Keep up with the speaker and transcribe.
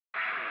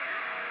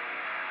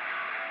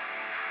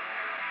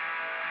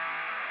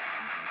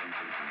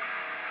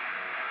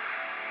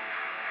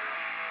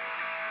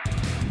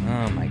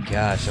Oh my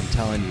gosh, I'm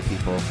telling you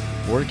people,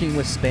 working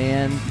with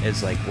Span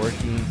is like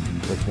working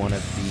with one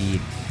of the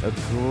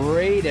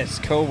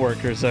greatest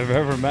co-workers I've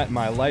ever met in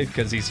my life,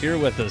 because he's here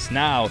with us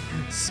now.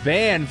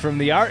 Span from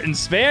the Art and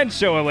Span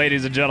Show,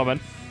 ladies and gentlemen.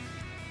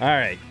 All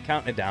right,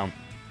 counting it down.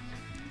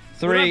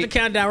 We don't have to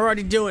count down. We're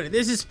already doing it.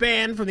 This is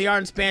Span from the Art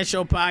and Span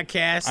Show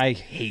podcast. I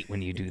hate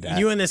when you do that.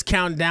 You and this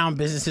countdown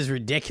business is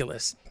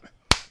ridiculous.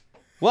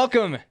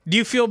 Welcome. Do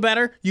you feel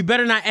better? You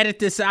better not edit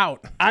this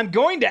out. I'm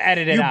going to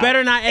edit it out. You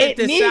better not edit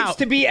this out. It needs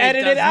to be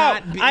edited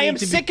out. I am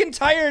sick and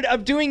tired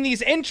of doing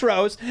these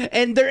intros,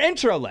 and they're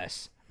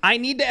introless. I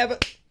need to have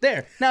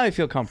there. Now I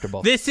feel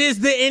comfortable. This is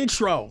the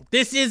intro.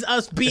 This is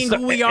us being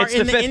who we are in the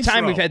intro. It's the fifth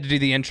time we've had to do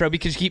the intro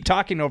because you keep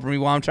talking over me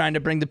while I'm trying to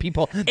bring the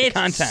people the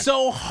content. It's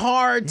so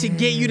hard to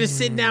get you to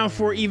sit down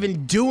for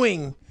even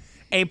doing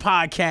a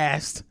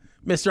podcast.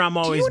 Mr. I'm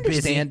always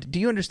busy. Do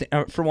you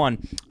understand? For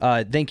one,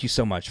 thank you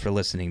so much for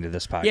listening to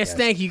this podcast. Yes,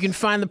 thank you. You can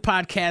find the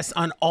podcast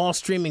on all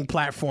streaming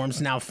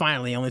platforms now,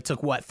 finally. It only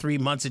took, 3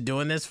 months of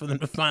doing this for them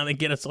to finally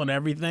get us on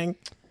everything?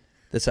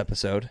 This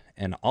episode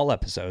and all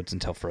episodes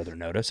until further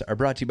notice are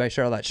brought to you by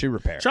Charlotte Shoe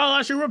Repair.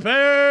 Charlotte Shoe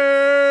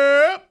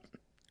Repair!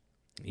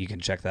 You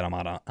can check that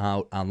out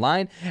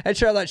online at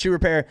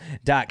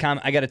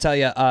charlotteshoerepair.com. I got to tell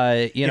you,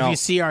 if you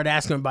see Art,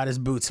 ask him about his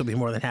boots. He'll be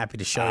more than happy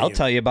to show you. I'll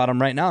tell you about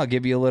them right now. I'll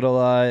give you a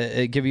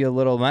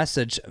little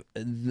message.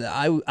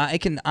 I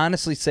can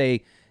honestly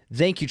say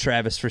thank you,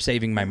 Travis, for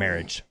saving my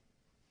marriage.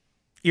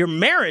 Your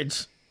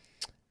marriage?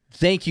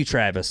 Thank you,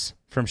 Travis,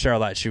 from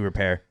Charlotte Shoe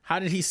Repair. How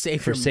did he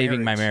save for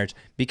saving my marriage?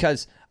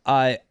 Because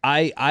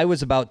I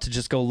was about to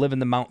just go live in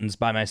the mountains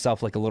by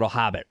myself like a little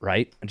hobbit,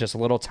 right? Just a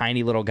little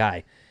tiny little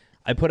guy.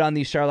 I put on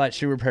these Charlotte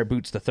Shoe Repair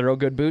boots, the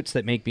Thorogood boots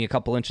that make me a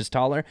couple inches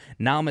taller.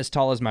 Now I'm as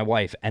tall as my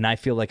wife, and I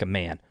feel like a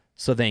man.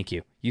 So thank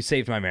you. You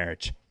saved my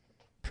marriage.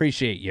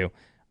 Appreciate you.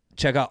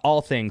 Check out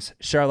all things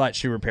Charlotte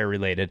Shoe Repair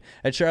related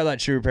at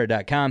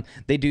charlotteshoerepair.com.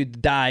 They do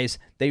dyes.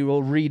 They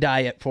will re-dye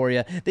it for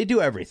you. They do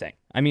everything.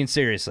 I mean,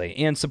 seriously.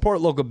 And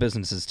support local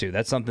businesses, too.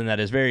 That's something that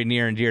is very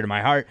near and dear to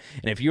my heart.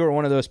 And if you are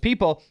one of those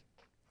people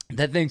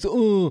that thinks,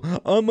 oh,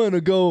 I'm going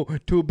to go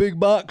to a big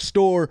box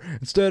store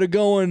instead of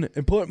going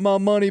and putting my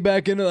money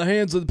back into the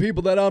hands of the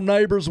people that I'm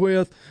neighbors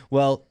with,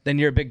 well, then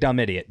you're a big dumb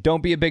idiot.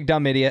 Don't be a big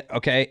dumb idiot,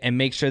 okay? And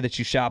make sure that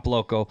you shop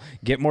local.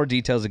 Get more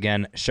details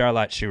again,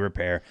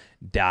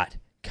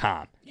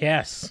 charlotteshoerepair.com.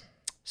 Yes.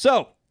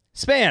 So,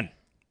 Span,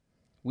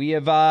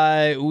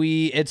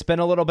 it's been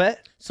a little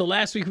bit. So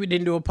last week we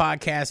didn't do a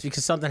podcast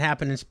because something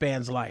happened in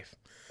Span's life.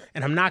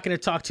 And I'm not going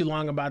to talk too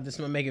long about this.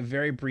 I'm going to make it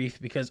very brief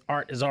because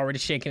Art is already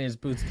shaking his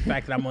boots. The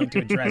fact that I'm willing to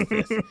address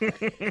this.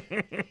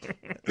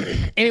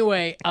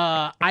 Anyway,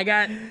 I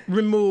got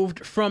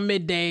removed from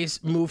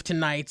middays, moved to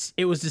nights.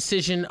 It was a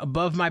decision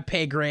above my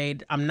pay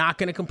grade. I'm not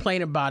going to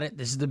complain about it.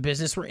 This is the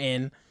business we're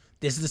in.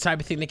 This is the type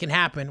of thing that can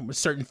happen when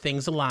certain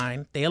things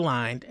align. They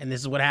aligned, and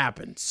this is what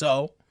happened.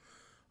 So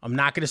I'm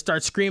not going to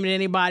start screaming at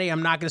anybody.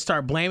 I'm not going to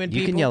start blaming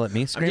people. You can yell at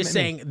me. I'm just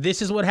saying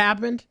this is what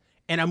happened.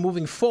 And I'm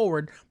moving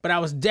forward, but I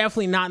was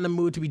definitely not in the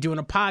mood to be doing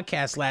a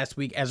podcast last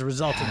week as a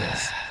result of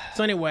this.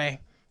 So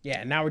anyway,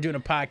 yeah, now we're doing a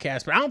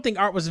podcast, but I don't think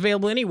Art was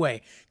available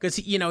anyway because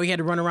he had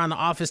to run around the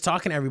office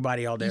talking to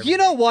everybody all day. You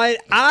know what?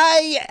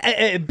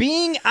 I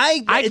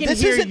can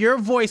hear your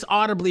voice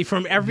audibly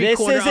from every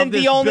corner of this building. This isn't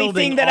the only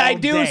thing that I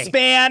do,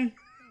 Span.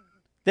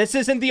 This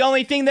isn't the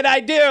only thing that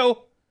I do.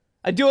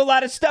 I do a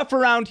lot of stuff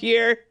around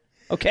here.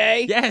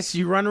 Okay? Yes,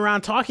 you run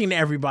around talking to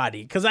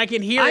everybody because I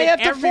can hear I have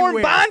to everywhere.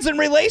 form bonds and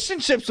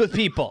relationships with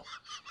people.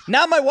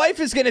 Now my wife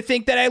is going to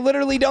think that I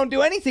literally don't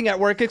do anything at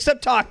work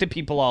except talk to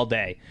people all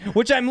day,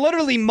 which I'm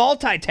literally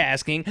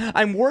multitasking.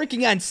 I'm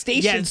working on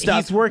station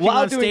stuff he's working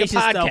while on doing station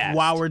a podcast. stuff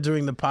while we're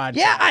doing the podcast.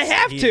 Yeah, I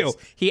have to.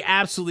 He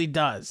absolutely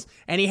does.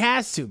 And he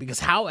has to because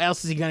how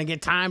else is he going to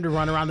get time to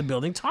run around the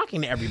building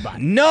talking to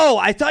everybody? No,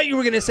 I thought you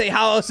were going to say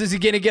how else is he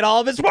going to get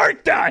all of his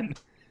work done?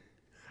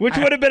 Which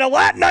would have been a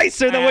lot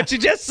nicer than what you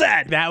just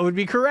said. That would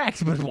be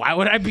correct, but why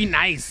would I be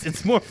nice?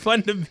 It's more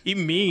fun to be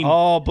mean.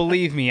 Oh,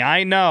 believe me,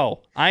 I know.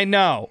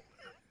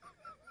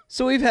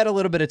 So we've had a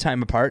little bit of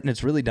time apart, and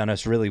it's really done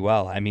us really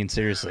well. I mean,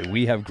 seriously,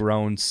 we have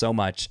grown so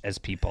much as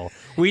people.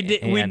 We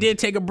did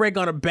take a break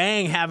on a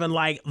bang, having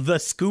like the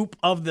scoop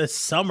of the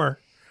summer.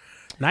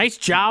 Nice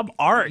job,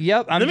 Art.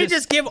 Yep. Let me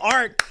just give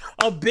Art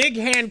a big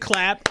hand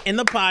clap in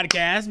the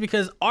podcast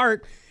because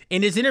Art,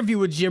 in his interview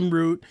with Jim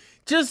Root,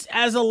 just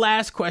as a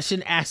last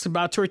question, asked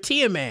about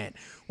Tortilla Man.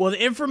 Well,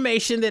 the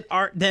information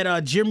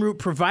that Jim Root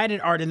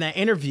provided Art in that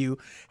interview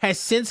has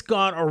since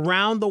gone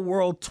around the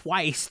world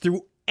twice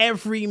through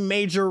every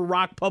major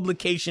rock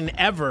publication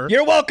ever.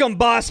 You're welcome,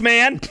 boss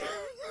man.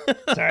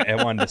 Sorry,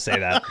 I wanted to say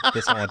that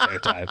this whole entire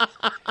time.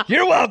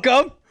 You're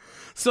welcome.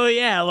 So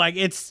yeah, like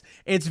it's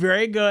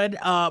very good.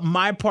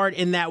 My part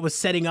in that was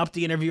setting up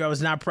the interview. I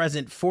was not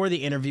present for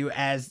the interview,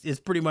 as is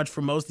pretty much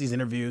for most of these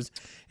interviews.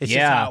 It's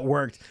just how it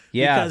worked.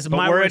 Yeah, because but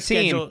my we're work a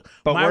team.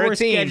 my work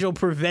schedule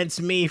prevents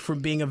me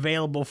from being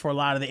available for a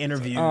lot of the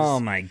interviews. Oh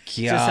my god, it's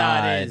just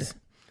how it is.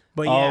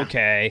 But yeah,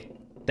 okay,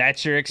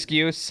 that's your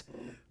excuse.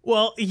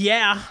 Well,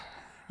 yeah.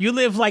 You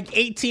live like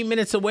 18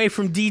 minutes away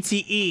from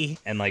DTE.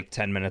 And like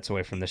 10 minutes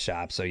away from the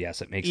shop. So,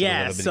 yes, it makes it Yeah,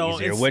 a little bit so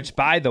easier. it's- Which,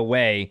 by the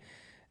way,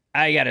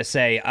 I got to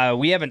say,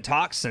 we haven't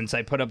talked since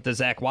I put up the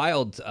Zach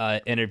Wild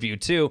interview,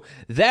 too.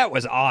 That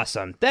was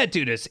awesome. That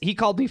dude he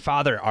called me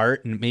Father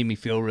Art and it made me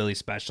feel really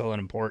special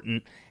and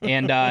important.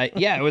 And,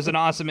 yeah, it was an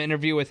awesome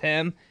interview with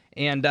him.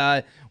 And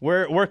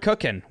we're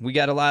cooking. We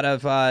got a lot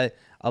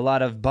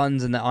of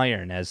buns in the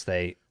iron, as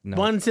they... No,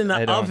 Buns in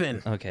the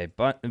oven. Okay,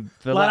 A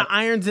lot of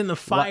irons in the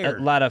fire.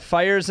 A lot of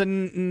fires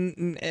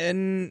in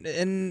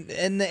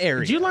the area.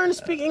 Did you learn to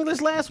speak English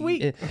last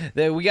week?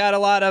 We got a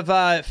lot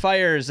of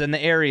fires in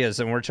the areas,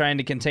 and we're trying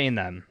to contain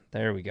them.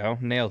 There we go,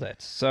 nailed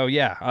it. So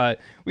yeah,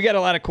 we got a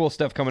lot of cool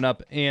stuff coming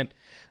up, and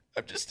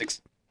I'm just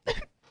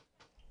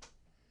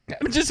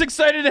I'm just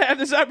excited to have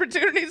this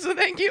opportunity. So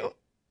thank you,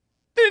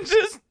 and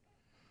just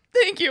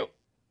thank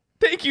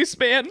you,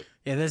 Span.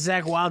 Yeah, the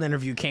Zach Wild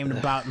interview came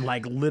about in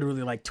like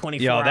literally like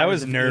 24 hours. Yo, that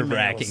was of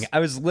nerve-wracking. emails. I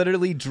was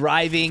literally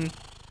driving.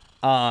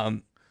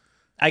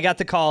 I got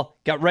the call,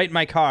 got right in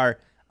my car,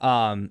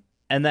 and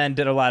then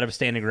did a lot of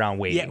standing around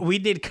waiting. Yeah,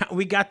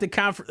 we got the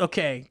conference.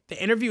 Okay,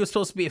 the interview was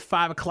supposed to be at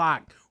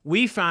 5:00.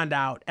 We found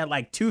out at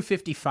like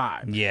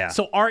 2:55. Yeah.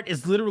 So Art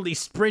is literally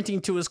sprinting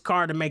to his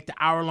car to make the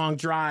hour-long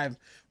drive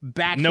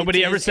back. Nobody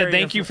into ever his said area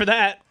thank you for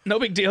that. No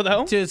big deal,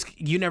 though.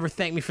 You never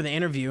thanked me for the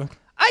interview.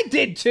 I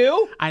did,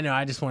 too. I know.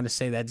 I just wanted to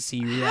say that to see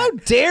you react. How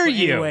dare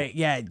you? Anyway,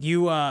 yeah,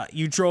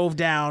 you drove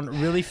down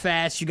really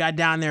fast. You got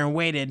down there and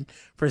waited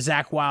for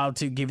Zach Wild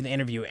to give you the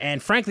interview.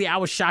 And frankly, I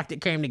was shocked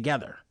it came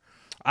together.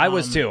 I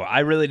was too. I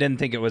really didn't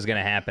think it was going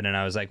to happen. And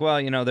I was like,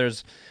 well,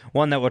 there's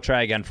one that we'll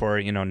try again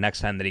for, next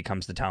time that he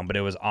comes to town. But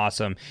it was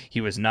awesome. He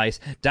was nice.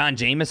 Don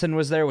Jameson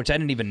was there, which I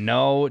didn't even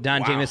know.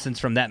 Don Jameson's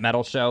from That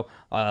Metal Show,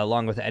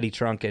 along with Eddie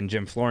Trunk and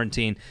Jim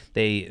Florentine.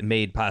 They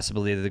made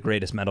possibly the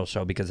greatest metal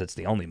show because it's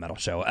the only metal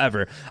show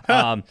ever.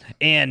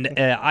 And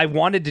I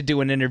wanted to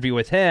do an interview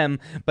with him,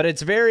 but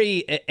it's very,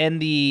 in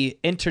the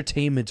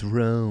entertainment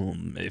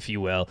realm, if you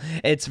will,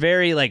 it's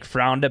very like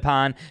frowned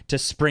upon to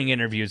spring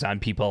interviews on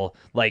people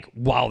like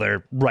while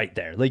they're right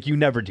there. Like, you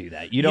never do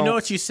that. You don't. You know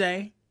what you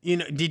say?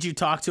 Did you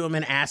talk to him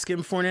and ask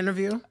him for an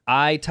interview?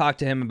 I talked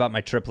to him about my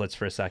triplets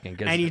for a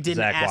second. And you didn't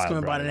Zach ask Wild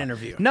him brought about it an up.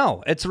 interview?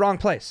 No, it's the wrong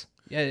place.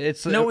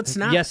 No, it's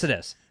not. Yes, it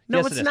is. No,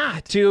 Yes, it's it is.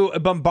 not. To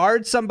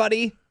bombard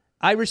somebody,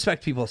 I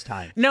respect people's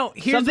time. No,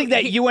 here's something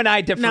that you and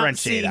I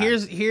differentiate. No,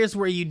 see, here's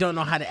where you don't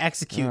know how to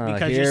execute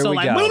because here you're so we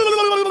like.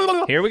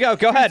 go. Here we go.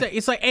 Go ahead.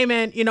 It's like, hey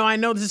man, I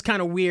know this is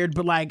kind of weird,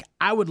 but like,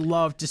 I would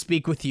love to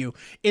speak with you.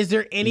 Is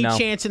there any No.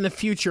 chance in the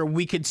future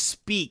we could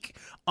speak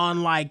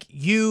on like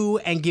you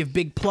and give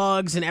big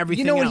plugs and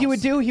everything? You know what he else?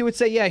 would do? He would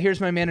say, yeah, here's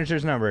my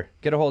manager's number.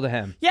 Get a hold of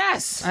him.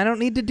 Yes. I don't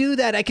need to do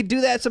that. I could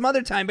do that some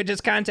other time, but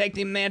just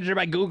contacting the manager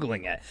by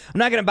Googling it. I'm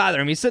not going to bother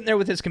him. He's sitting there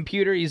with his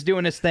computer. He's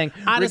doing his thing.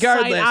 Out of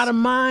Regardless. sight, out of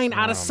mind.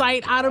 Out of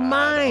sight, out of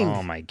mind.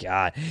 Oh, my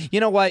God. You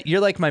know what? You're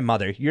like my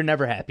mother. You're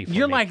never happy for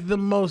You're me. like the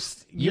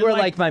most. You are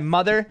like my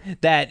mother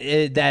that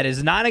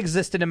is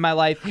non-existent in my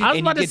life. I was and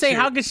about you to get say,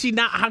 your- how could she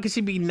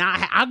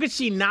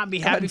not be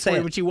happy and for say you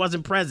it. when she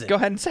wasn't present? Go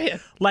ahead and say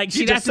it. Like,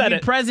 You she'd just have to said be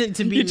it. present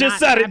to be. You just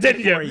not said it,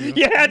 happy didn't for you?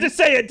 You had to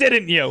say it,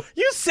 didn't you?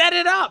 You set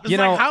it up. It's You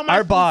like, know, how am I our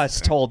supposed-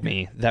 boss told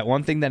me that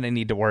one thing that I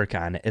need to work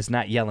on is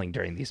not yelling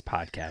during these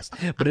podcasts.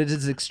 But it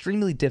is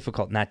extremely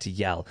difficult not to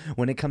yell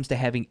when it comes to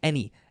having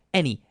any.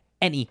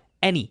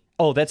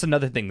 Oh, that's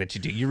another thing that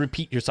you do. You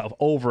repeat yourself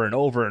over and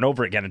over and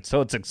over again, and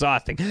so it's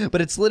exhausting. But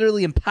it's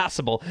literally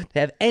impossible to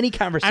have any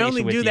conversation I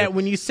only with do you. that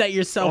when you set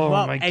yourself Oh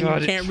up my and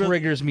God, you can't it really.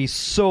 triggers me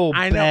so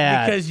I know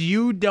bad. because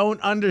you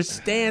don't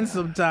understand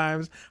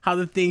sometimes how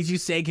the things you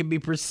say can be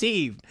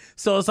perceived.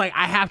 So it's like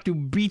I have to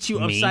beat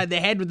you Me? upside the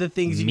head with the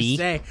things Me? you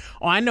say.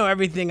 Oh, I know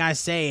everything I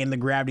say and the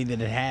gravity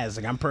that it has.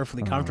 Like I'm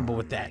perfectly comfortable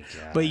with that.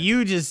 But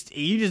you just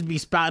be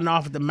spouting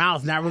off at the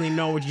mouth, not really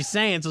know what you're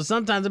saying. So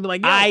sometimes I'll be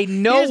like, Yo, I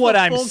know here's the what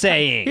I'm full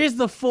saying. Here's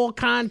the full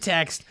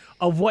context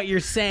of what you're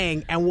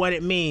saying and what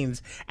it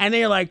means. And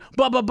they're like,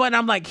 but and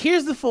I'm like,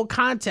 here's the full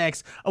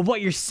context of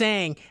what you're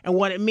saying and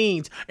what it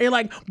means. And you're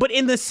like, but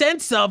in the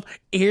sense of,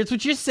 here's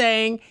what you're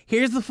saying,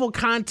 here's the full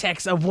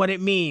context of what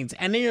it means.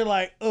 And then you're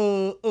like,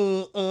 and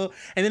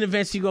then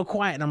eventually you go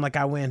quiet and I'm like,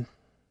 I win.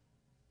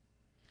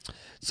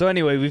 So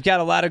anyway, we've got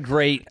a lot of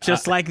great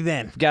Just like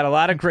then. we've got a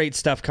lot of great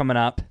stuff coming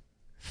up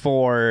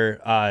for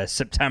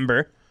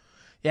September.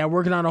 Yeah,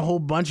 working on a whole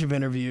bunch of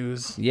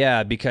interviews.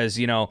 Yeah, because,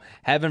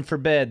 heaven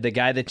forbid, the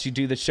guy that you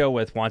do the show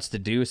with wants to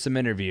do some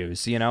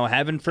interviews.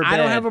 Heaven forbid. I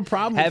don't have a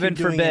problem with Heaven you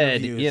doing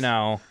forbid, interviews.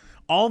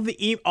 All the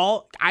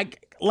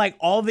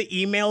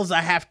emails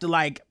I have to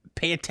like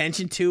pay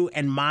attention to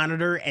and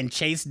monitor and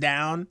chase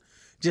down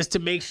just to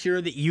make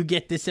sure that you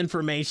get this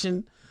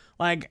information.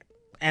 Like,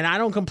 and I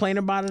don't complain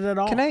about it at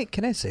all.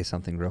 Can I say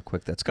something real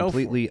quick that's Go for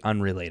completely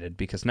unrelated?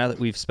 Because now that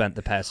we've spent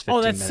the past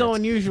 15 that's minutes so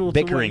unusual to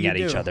what bickering you at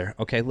each do. other.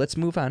 Okay, let's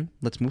move on.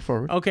 Let's move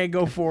forward. Okay,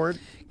 go forward.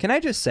 Can I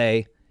just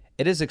say,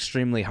 it is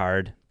extremely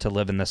hard to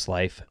live in this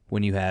life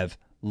when you have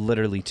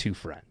literally two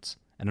friends.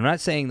 And I'm not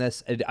saying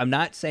this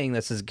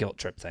as a guilt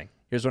trip thing.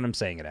 Here's what I'm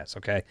saying it as,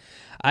 okay?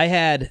 I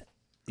had,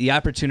 the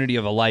opportunity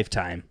of a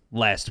lifetime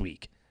last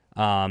week.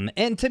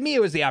 And to me,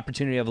 it was the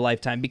opportunity of a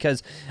lifetime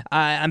because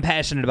I'm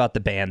passionate about the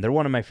band. They're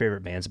one of my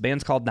favorite bands. The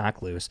band's called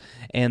Knock Loose,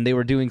 and they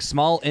were doing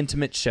small,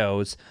 intimate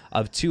shows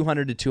of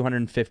 200 to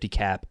 250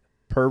 cap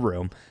per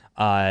room.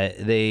 And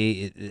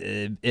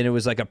it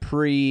was like a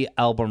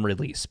pre-album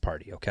release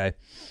party, okay?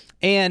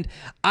 And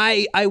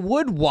I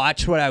would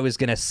watch what I was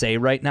going to say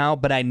right now,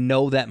 but I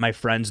know that my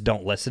friends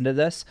don't listen to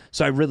this,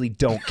 so I really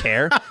don't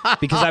care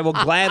because I will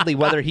gladly,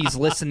 whether he's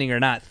listening or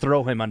not,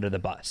 throw him under the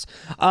bus.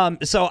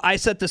 So I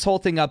set this whole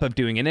thing up of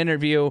doing an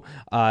interview.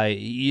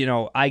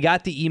 I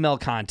got the email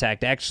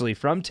contact actually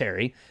from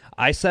Terry.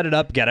 I set it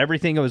up, got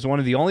everything. It was one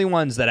of the only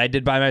ones that I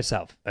did by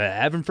myself.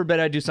 Heaven forbid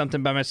I do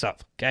something by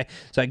myself, okay?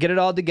 So I get it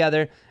all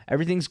together.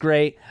 Everything's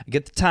great. I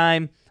get the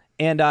time.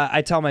 And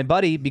I tell my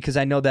buddy, because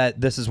I know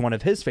that this is one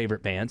of his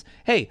favorite bands,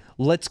 hey,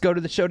 let's go to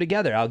the show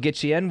together. I'll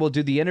get you in. We'll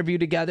do the interview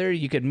together.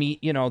 You could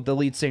meet, the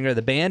lead singer of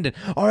the band. And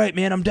all right,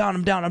 man, I'm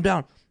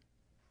down.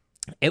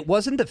 It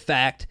wasn't the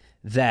fact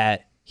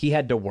that he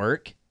had to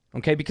work,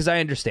 okay, because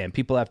I understand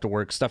people have to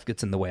work. Stuff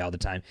gets in the way all the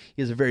time.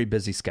 He has a very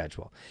busy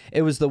schedule.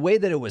 It was the way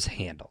that it was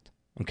handled.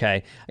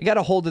 Okay, I got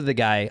a hold of the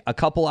guy a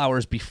couple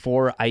hours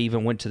before I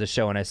even went to the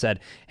show, and I said,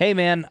 "Hey,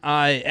 man,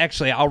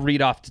 I'll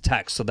read off the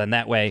text, so then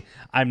that way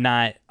I'm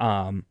not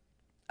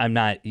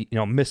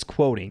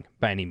misquoting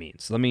by any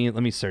means." Let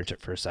me search it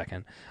for a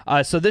second.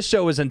 So this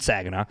show was in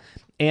Saginaw,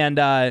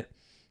 and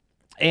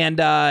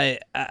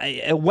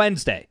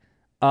Wednesday,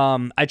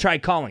 I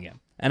tried calling him,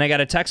 and I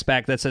got a text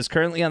back that says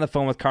currently on the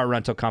phone with car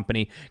rental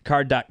company,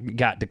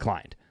 got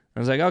declined. I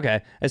was like,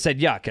 okay. I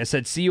said, yuck. I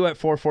said, see you at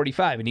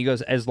 4:45. And he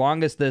goes, as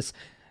long as this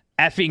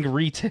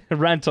effing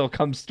rental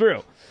comes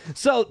through.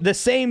 So the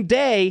same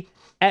day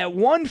at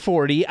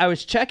 1:40, I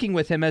was checking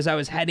with him as I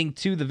was heading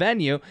to the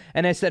venue.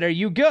 And I said, are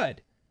you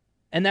good?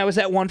 And that was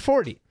at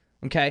 1:40.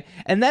 Okay.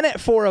 And then at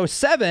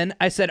 4:07,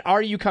 I said,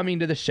 are you coming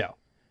to the show?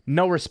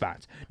 No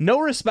response. No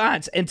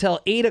response until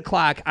 8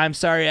 o'clock. I'm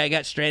sorry, I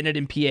got stranded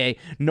in PA.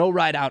 No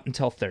ride out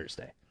until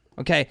Thursday.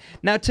 Okay.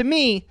 Now, to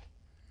me,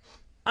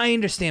 I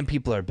understand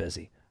people are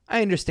busy.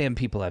 I understand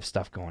people have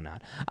stuff going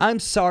on. I'm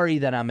sorry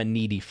that I'm a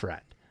needy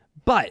friend.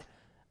 But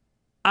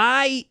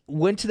I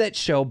went to that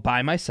show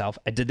by myself.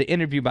 I did the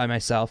interview by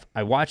myself.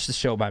 I watched the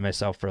show by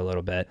myself for a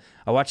little bit.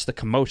 I watched the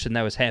commotion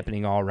that was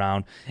happening all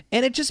around.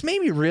 And it just made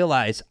me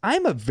realize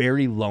I'm a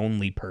very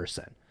lonely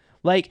person.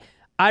 Like,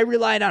 I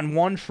relied on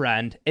one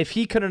friend. If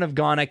he couldn't have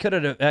gone, I could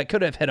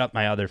have hit up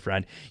my other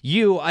friend.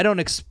 I don't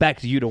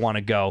expect you to want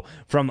to go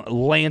from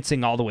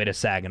Lansing all the way to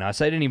Saginaw,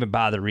 so I didn't even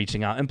bother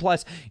reaching out. And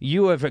plus,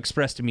 you have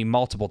expressed to me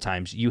multiple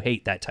times you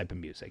hate that type of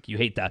music. You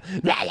hate that.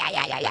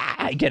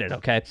 I get it,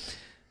 okay?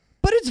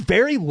 But it's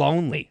very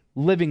lonely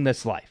living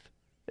this life.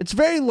 It's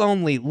very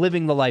lonely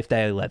living the life that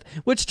I live,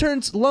 which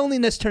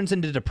loneliness turns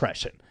into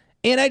depression.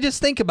 And I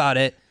just think about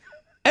it.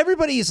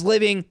 Everybody's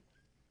living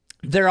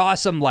their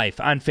awesome life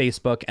on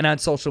Facebook and on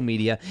social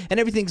media, and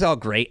everything's all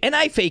great. And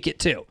I fake it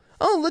too.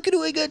 Oh, look at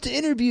who I got to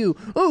interview.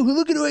 Oh,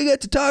 look at who I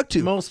got to talk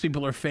to. Most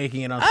people are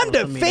faking it on social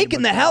media. I'm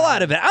faking the hell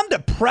out of it. I'm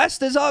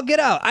depressed as all get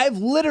out. I have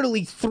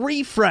literally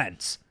 3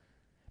 friends.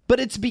 But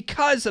it's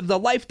because of the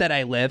life that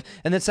I live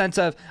in the sense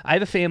of I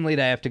have a family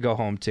that I have to go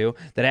home to,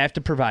 that I have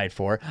to provide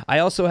for. I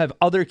also have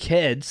other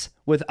kids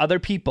with other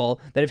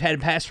people that have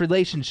had past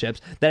relationships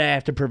that I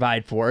have to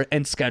provide for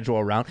and schedule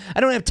around.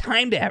 I don't have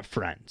time to have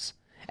friends.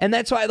 And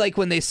that's why, like,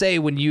 when they say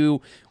when you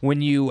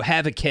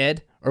have a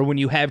kid or when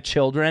you have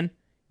children,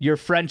 your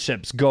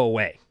friendships go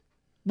away,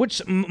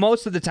 which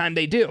most of the time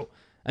they do.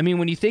 I mean,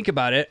 when you think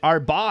about it, our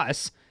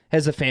boss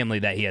has a family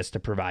that he has to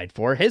provide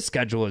for. His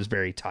schedule is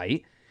very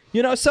tight,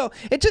 so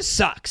it just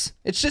sucks.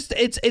 It's just,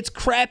 it's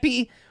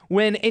crappy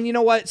when, and you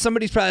know what?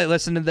 Somebody's probably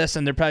listening to this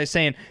and they're probably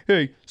saying,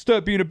 hey,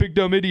 stop being a big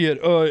dumb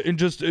idiot and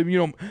just,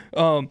 man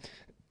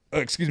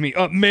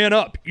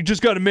up. You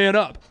just got to man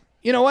up.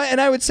 You know what? And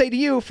I would say to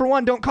you, for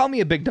one, don't call me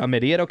a big dumb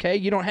idiot, okay?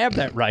 You don't have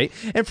that right.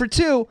 And for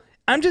two,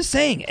 I'm just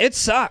saying, it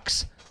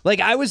sucks. Like,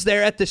 I was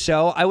there at the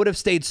show. I would have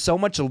stayed so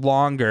much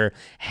longer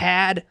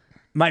had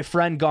my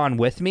friend gone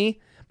with me.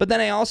 But then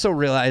I also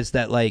realized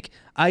that, like,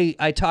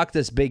 I talk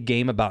this big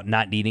game about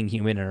not needing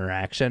human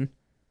interaction,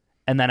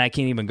 and then I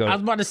can't even go. I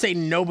was about to say,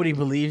 nobody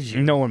believes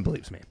you. No one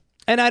believes me.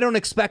 And I don't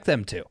expect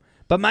them to.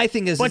 But my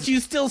thing is... But you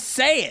still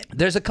say it.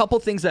 There's a couple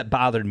things that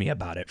bothered me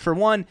about it. For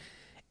one,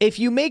 if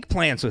you make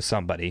plans with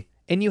somebody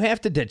and you have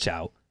to ditch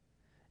out,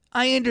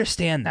 I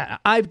understand that.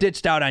 I've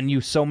ditched out on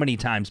you so many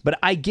times, but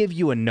I give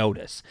you a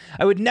notice.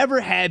 I would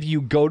never have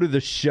you go to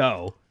the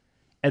show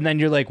and then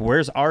you're like,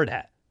 where's Art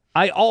at?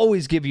 I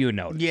always give you a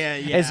notice. Yeah.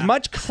 As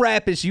much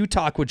crap as you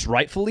talk, which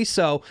rightfully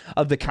so,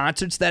 of the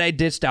concerts that I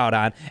ditched out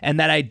on and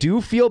that I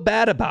do feel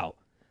bad about,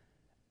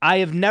 I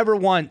have never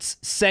once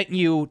sent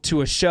you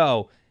to a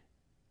show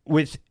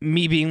with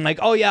me being like,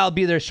 oh yeah, I'll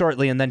be there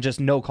shortly, and then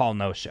just no call,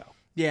 no show.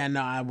 Yeah,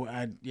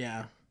 no,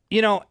 yeah.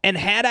 And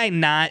had I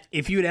not...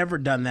 If you'd ever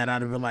done that,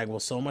 I'd have been like,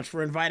 well, so much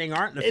for inviting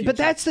Art in the future. But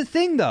that's the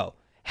thing, though.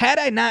 Had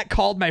I not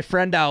called my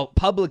friend out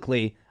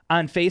publicly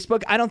on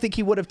Facebook, I don't think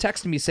he would have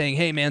texted me saying,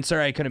 hey, man,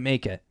 sorry, I couldn't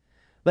make it.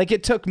 Like,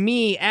 it took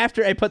me,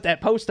 after I put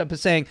that post up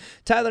saying,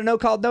 Tyler no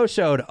called, no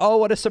showed. Oh,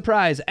 what a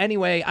surprise.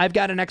 Anyway, I've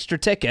got an extra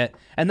ticket.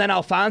 And then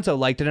Alfonso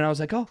liked it, and I was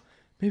like, oh,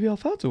 maybe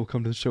Alfonso will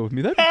come to the show with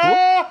me. That'd be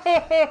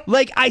cool.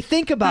 Like, I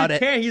think about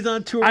it. He's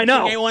on tour. I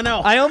know. King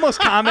 810. I almost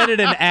commented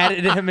and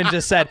added him and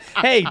just said,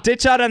 hey,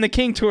 ditch out on the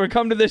King tour,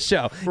 come to this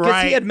show. Because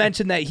Right. he had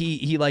mentioned that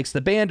he likes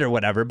the band or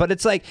whatever. But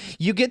it's like,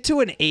 you get to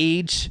an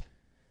age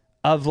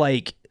of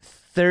like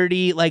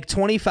 30, like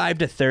 25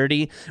 to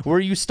 30, where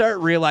you start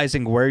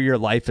realizing where your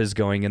life is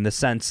going in the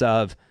sense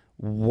of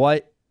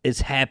what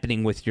is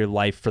happening with your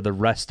life for the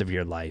rest of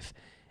your life.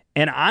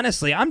 And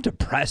honestly, I'm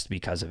depressed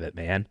because of it,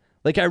 man.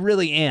 Like, I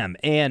really am.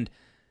 And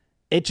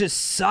it just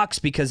sucks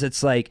because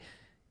it's like,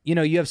 you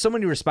know, you have so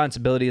many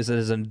responsibilities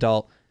as an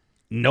adult.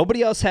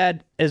 Nobody else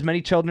had as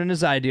many children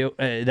as I do.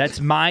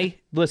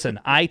 Listen,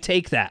 I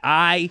take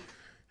that.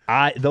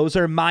 Those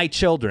are my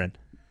children.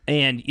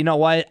 And you know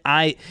what?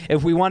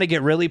 If we want to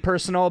get really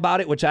personal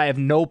about it, which I have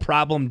no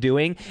problem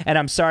doing, and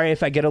I'm sorry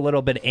if I get a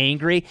little bit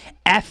angry,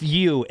 F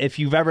you if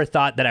you've ever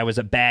thought that I was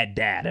a bad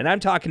dad. And I'm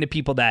talking to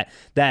people that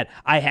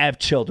I have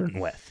children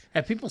with.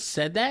 Have people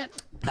said that?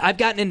 I've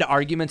gotten into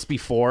arguments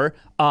before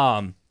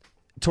to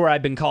where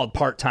I've been called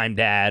part-time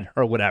dad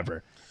or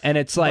whatever. And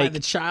it's like... By the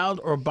child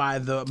or by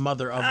the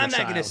mother of the child? I'm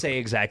not going to say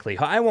exactly.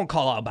 I won't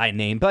call out by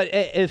name, but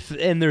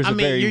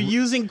you're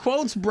using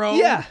quotes, bro.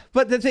 Yeah,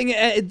 but the thing,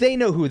 they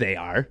know who they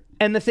are.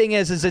 And the thing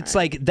is it's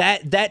like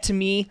that to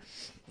me,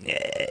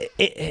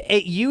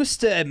 it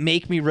used to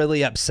make me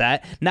really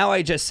upset. Now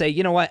I just say,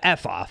 you know what,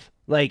 F off.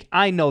 Like,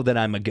 I know that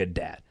I'm a good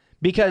dad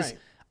because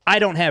I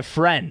don't have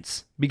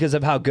friends because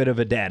of how good of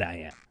a dad I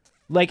am.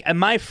 Like,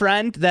 my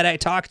friend that I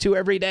talk to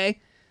every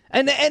day,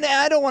 and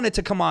I don't want it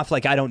to come off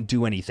like I don't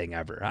do anything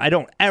ever. I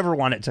don't ever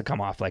want it to come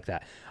off like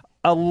that.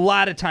 A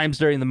lot of times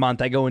during the month,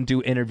 I go and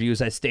do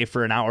interviews. I stay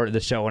for an hour of the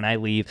show and I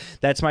leave.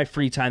 That's my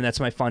free time. That's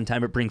my fun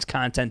time. It brings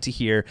content to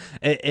here.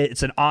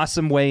 It's an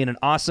awesome way and an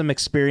awesome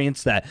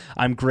experience that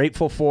I'm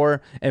grateful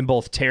for, and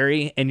both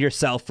Terry and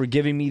yourself for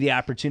giving me the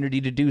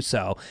opportunity to do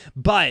so.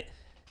 But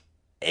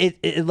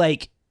it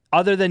like,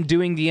 other than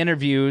doing the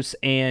interviews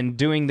and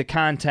doing the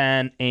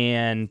content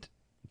and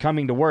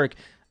coming to work,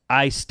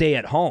 I stay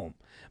at home.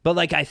 But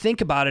like, I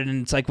think about it,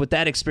 and it's like, with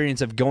that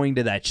experience of going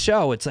to that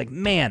show, it's like,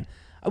 man,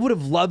 I would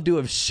have loved to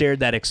have shared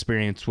that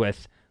experience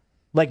with,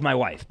 like, my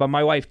wife. But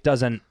my wife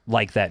doesn't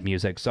like that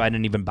music, so I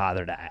didn't even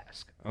bother to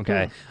ask.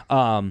 Okay.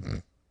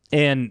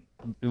 And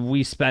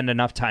we spend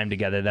enough time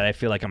together that I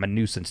feel like I'm a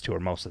nuisance to her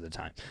most of the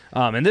time.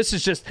 And this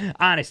is just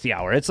honesty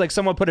hour. It's like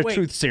someone put a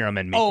truth serum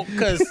in me. Oh,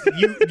 because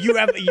you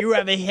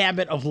have a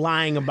habit of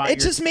lying about it.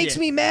 Just makes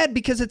me mad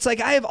because it's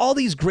like, I have all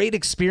these great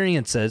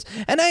experiences,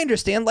 and I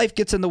understand life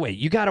gets in the way.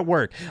 You got to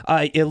work.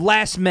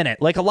 Last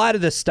minute, like a lot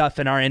of this stuff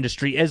in our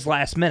industry is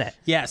last minute.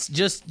 Yes,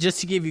 just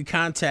to give you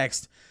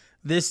context,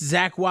 this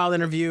Zakk Wylde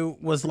interview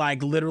was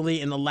like literally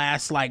in the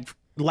last like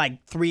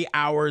 3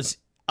 hours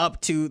up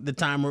to the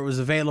time where it was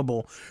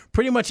available.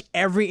 Pretty much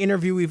every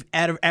interview we've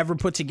ever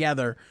put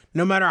together,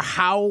 no matter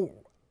how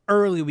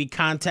early we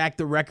contact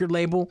the record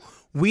label,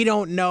 we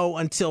don't know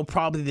until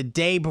probably the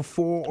day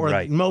before,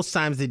 or most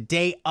times the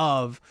day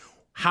of,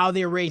 how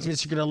the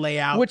arrangements are going to lay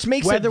out, which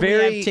makes whether it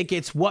very... we have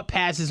tickets, what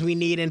passes we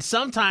need, and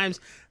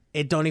sometimes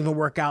it don't even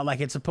work out like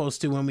it's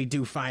supposed to when we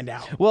do find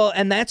out. Well,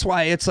 and that's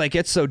why it's like,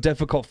 it's so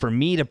difficult for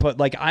me to put,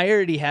 like, I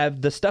already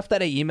have the stuff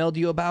that I emailed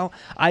you about,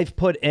 I've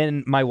put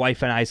in my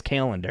wife and I's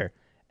calendar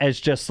as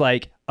just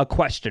like a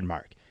question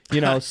mark, you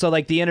know? So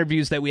like the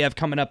interviews that we have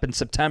coming up in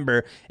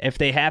September, if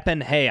they happen,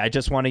 hey, I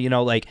just want to, you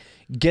know, like,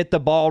 get the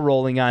ball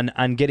rolling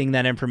on getting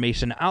that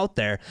information out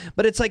there.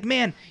 But it's like,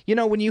 man, you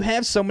know, when you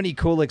have so many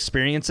cool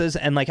experiences,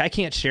 and like, I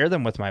can't share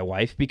them with my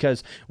wife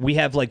because we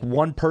have like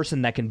one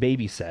person that can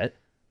babysit.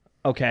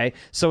 Okay.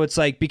 So it's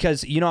like,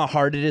 because you know how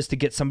hard it is to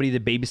get somebody to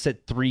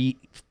babysit 3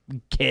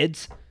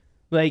 kids,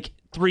 like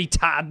 3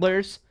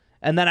 toddlers.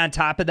 And then on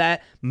top of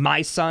that,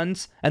 my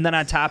sons. And then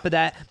on top of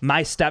that,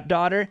 my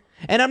stepdaughter.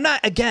 And I'm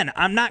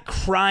not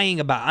crying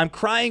about, I'm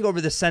crying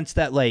over the sense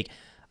that, like,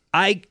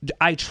 I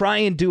try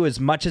and do as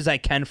much as I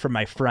can for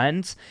my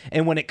friends.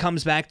 And when it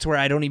comes back to where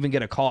I don't even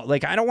get a call,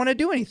 like, I don't want to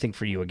do anything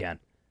for you again.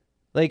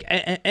 Like,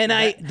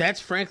 that's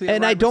frankly,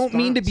 and I don't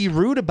mean to response. be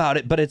rude about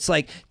it, but it's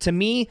like, to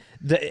me,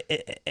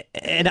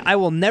 and I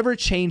will never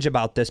change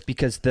about this,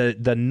 because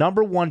the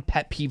number one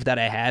pet peeve that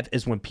I have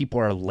is when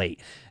people are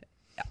late.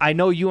 I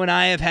know you and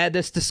I have had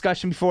this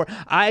discussion before.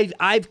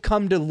 I've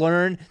come to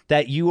learn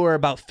that you are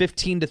about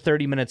 15 to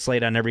 30 minutes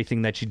late on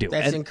everything that you do.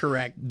 That's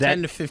incorrect.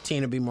 10 to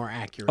 15 would be more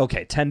accurate.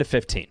 Okay, 10 to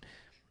 15.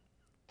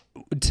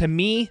 To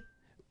me,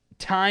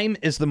 time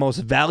is the most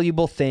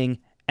valuable thing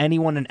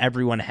anyone and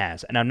everyone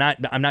has, and I'm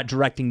not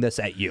directing this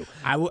at you.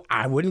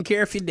 I wouldn't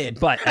care if you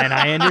did. And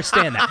I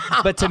understand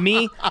that. But to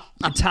me,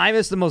 time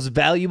is the most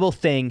valuable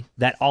thing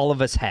that all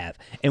of us have.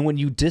 And when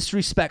you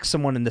disrespect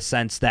someone in the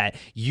sense that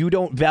you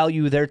don't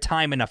value their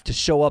time enough to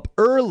show up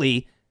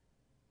early,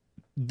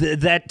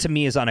 that to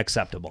me is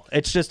unacceptable.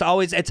 It's just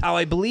always, it's how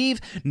I believe.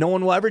 No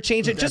one will ever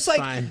change it. That's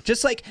fine.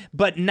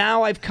 But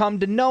now I've come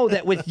to know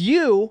that with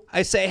you,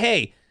 I say,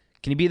 hey,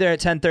 Can you be there at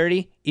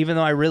 10:30? Even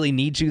though I really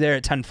need you there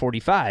at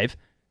 10:45,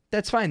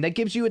 that's fine. That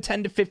gives you a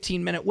 10 to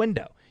 15 minute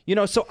window.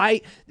 So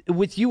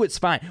with you, it's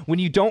fine. When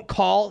you don't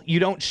call, you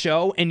don't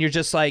show, and you're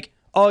just like,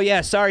 oh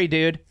yeah, sorry,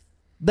 dude.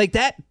 Like,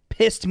 that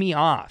pissed me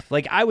off.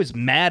 Like, I was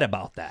mad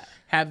about that.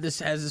 Has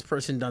this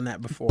person done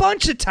that before?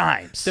 Bunch of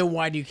times. Then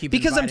why do you keep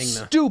Because I'm inviting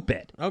them?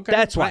 stupid. Okay.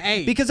 That's why. Well,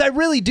 hey. Because I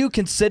really do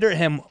consider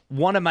him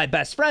one of my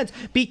best friends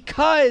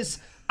because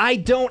I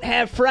don't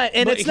have friends.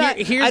 And But it's not,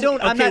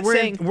 I'm not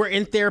saying. we're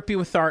in therapy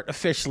with Art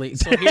officially.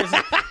 So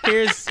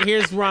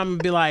here's where I'm going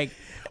to be like,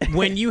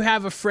 when you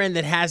have a friend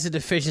that has a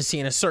deficiency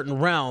in a certain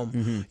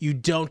realm, you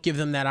don't give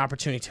them that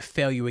opportunity to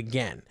fail you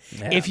again.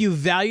 Yeah. If you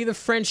value the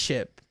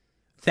friendship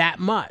that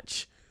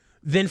much,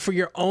 then for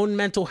your own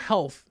mental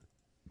health,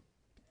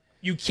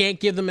 you can't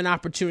give them an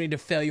opportunity to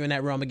fail you in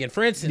that realm again.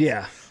 For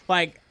instance,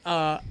 like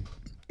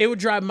it would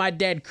drive my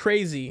dad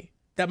crazy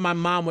that my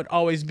mom would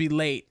always be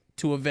late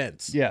to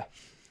events. Yeah.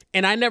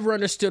 And I never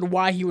understood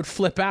why he would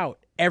flip out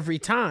every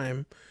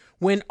time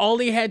when all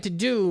he had to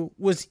do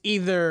was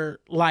either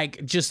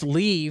like just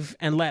leave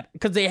and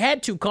because they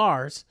had 2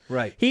 cars.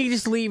 Right. He could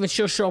just leave and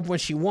she'll show up when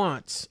she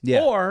wants.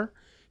 Yeah. Or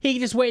he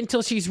could just wait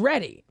until she's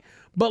ready.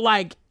 But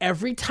like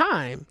every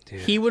time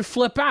he would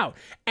flip out.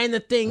 And the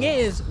thing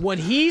is, what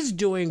he's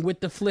doing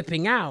with the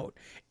flipping out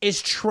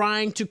is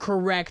trying to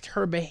correct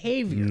her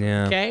behavior.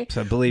 Yeah. Okay.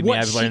 So believe me,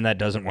 I've learned that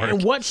doesn't work.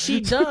 And what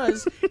she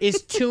does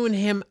is tune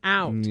him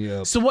out.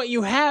 Yep. So what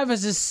you have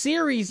is a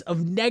series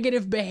of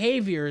negative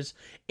behaviors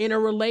in a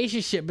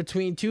relationship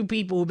between 2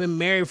 people who've been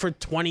married for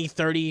 20,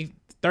 30,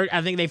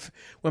 I think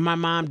when my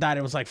mom died,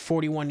 it was like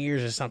 41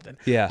 years or something.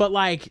 Yeah. But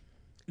like,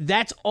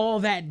 that's all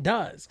that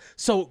does.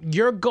 So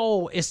your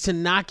goal is to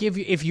not give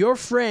you, if your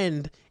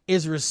friend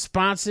is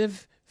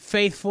responsive,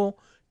 faithful,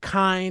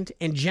 kind,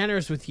 and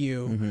generous with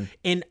you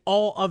in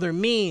all other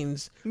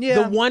means,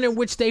 the one in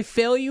which they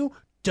fail you,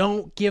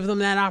 don't give them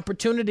that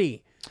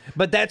opportunity.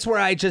 But that's where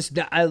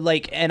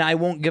and I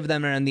won't give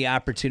them the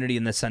opportunity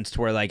in the sense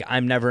to where like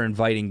I'm never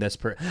inviting this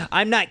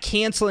I'm not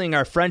canceling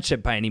our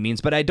friendship by any means,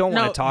 but I don't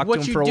want to talk to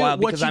him for a while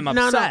because I'm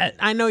upset.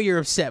 No, I know you're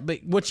upset,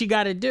 but what you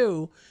got to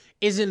do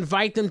is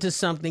invite them to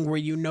something where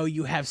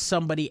you have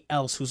somebody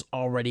else who's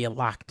already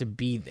locked to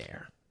be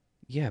there.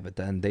 Yeah, but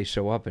then they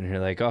show up and you're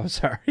like, oh,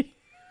 sorry.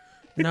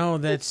 No,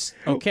 that's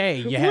okay.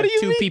 You have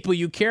 2 people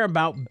you care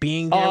about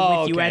being there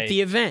with you at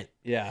the event.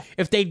 Yeah.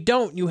 If they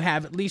don't, you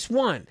have at least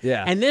one.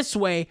 Yeah. And this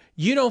way,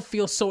 you don't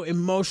feel so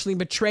emotionally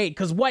betrayed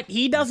because what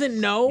he doesn't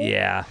know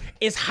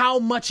is how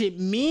much it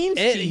means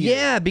to you.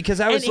 Yeah, because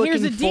I was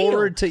looking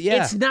forward to,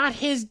 It's not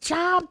his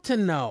job to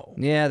know.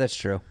 Yeah, that's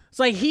true. It's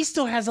like he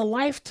still has a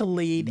life to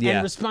lead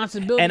and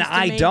responsibilities and to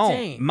I maintain.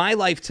 don't. My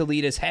life to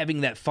lead is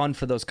having that fun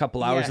for those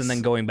couple hours and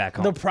then going back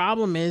home. The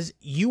problem is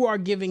you are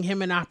giving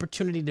him an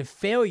opportunity to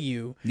fail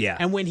you. Yeah.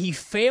 And when he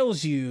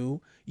fails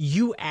you,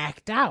 you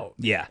act out.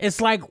 Yeah. It's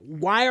like,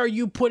 why are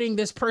you putting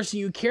this person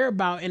you care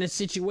about in a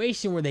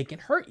situation where they can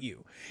hurt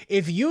you?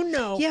 If you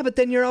know... Yeah, but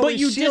then you're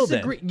always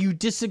shielded. You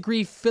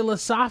disagree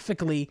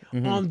philosophically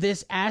on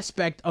this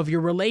aspect of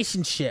your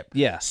relationship.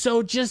 Yeah.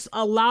 So just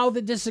allow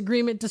the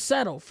disagreement to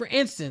settle. For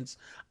instance,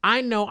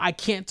 I know I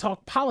can't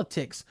talk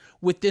politics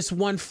with this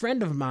one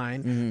friend of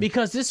mine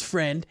because this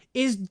friend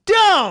is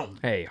dumb.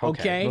 Hey,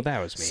 okay. Well,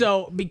 that was me.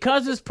 So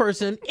because this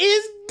person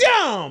is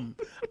dumb,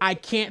 I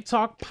can't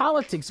talk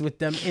politics with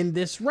them in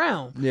this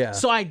realm. Yeah.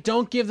 So I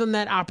don't give them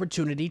that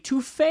opportunity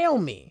to fail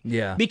me.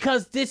 Yeah.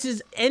 Because this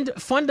is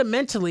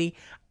fundamentally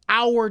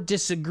our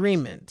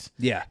disagreement.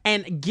 Yeah.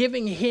 And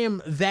giving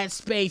him that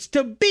space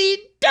to be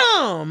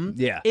dumb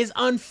is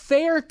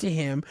unfair to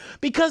him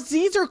because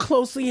these are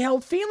closely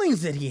held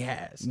feelings that he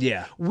has.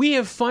 Yeah. We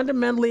have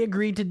fundamentally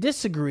agreed to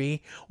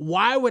disagree.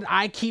 Why would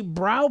I keep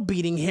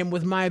browbeating him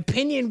with my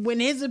opinion when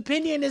his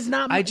opinion is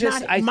not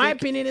my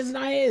opinion is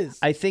not his?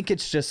 I think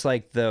it's just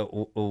like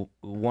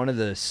one of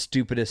the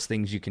stupidest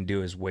things you can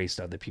do is waste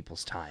other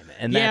people's time.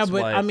 And that's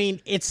I mean,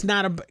 it's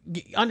not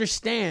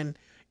understand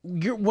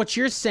what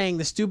you're saying.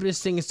 The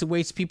stupidest thing is to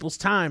waste people's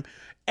time.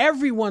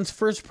 Everyone's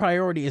first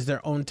priority is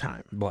their own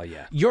time. Well,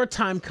 yeah. Your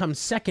time comes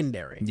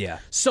secondary. Yeah.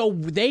 So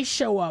they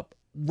show up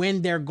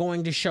when they're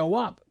going to show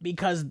up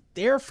because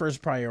their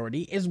first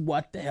priority is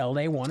what the hell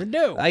they want to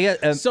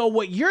do. So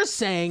what you're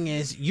saying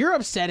is you're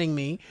upsetting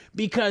me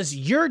because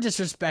you're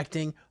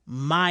disrespecting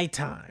my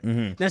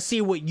time. Now,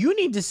 see, what you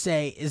need to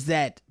say is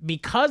that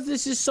because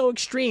this is so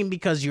extreme,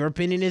 because your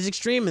opinion is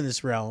extreme in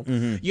this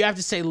realm, you have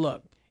to say,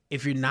 look,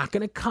 if you're not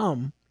going to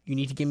come, you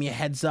need to give me a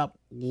heads up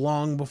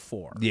long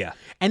before. Yeah.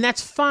 And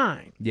that's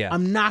fine. Yeah.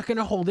 I'm not going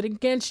to hold it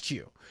against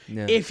you.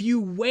 Yeah. If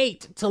you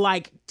wait till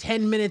like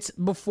 10 minutes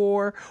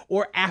before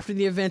or after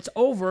the event's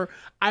over,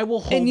 I will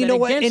hold it against you. And you know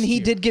what? And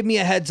he did give me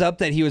a heads up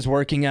that he was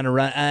working on a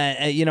run,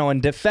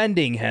 and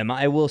defending him.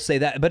 I will say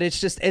that. But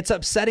it's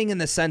upsetting in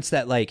the sense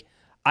that, like,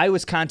 I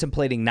was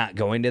contemplating not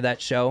going to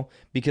that show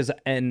because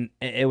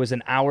it was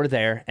an hour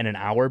there and an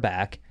hour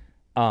back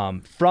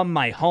from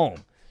my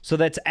home. So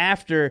that's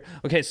after,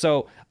 okay,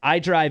 so I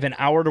drive an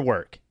hour to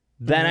work.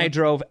 Then I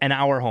drove an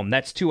hour home.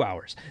 That's 2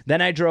 hours.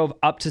 Then I drove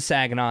up to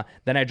Saginaw.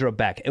 Then I drove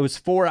back. It was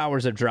 4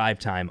 hours of drive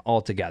time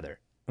altogether.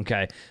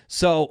 Okay.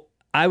 So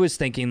I was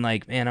thinking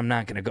like, man, I'm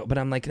not going to go. But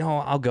I'm like, no,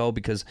 I'll go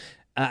because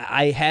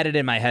I had it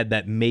in my head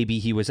that maybe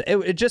he was.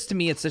 It just to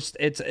me,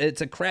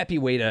 it's a crappy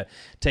way to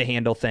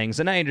handle things.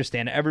 And I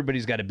understand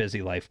everybody's got a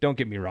busy life. Don't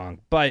get me wrong.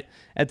 But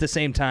at the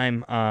same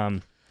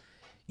time,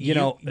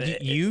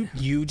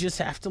 you just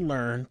have to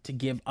learn to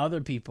give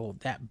other people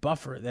that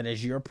buffer that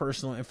is your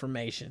personal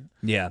information.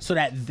 Yeah. So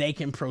that they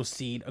can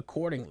proceed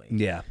accordingly.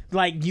 Yeah.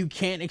 Like you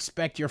can't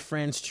expect your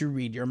friends to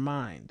read your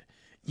mind.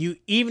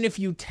 Even if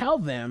you tell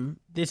them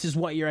this is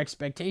what your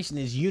expectation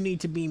is, you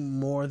need to be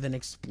more than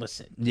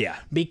explicit. Yeah.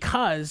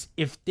 Because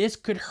if this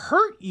could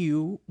hurt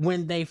you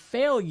when they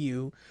fail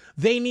you,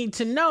 they need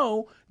to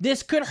know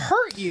this could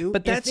hurt you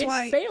if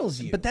it fails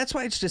you. But that's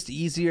why it's just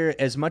easier,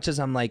 as much as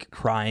I'm like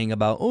crying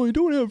about, oh, I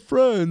don't have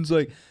friends.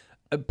 Like,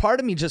 a part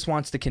of me just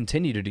wants to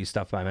continue to do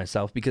stuff by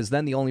myself because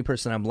then the only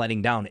person I'm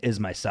letting down is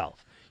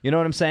myself. You know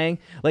what I'm saying?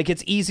 Like,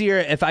 it's easier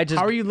if I just...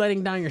 How are you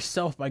letting down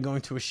yourself by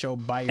going to a show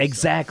by yourself?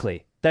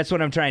 Exactly. That's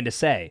what I'm trying to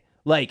say.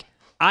 Like,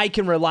 I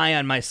can rely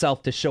on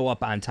myself to show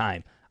up on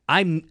time.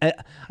 I'm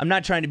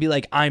not trying to be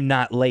like, I'm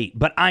not late,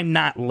 but I'm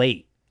not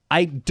late.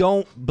 I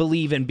don't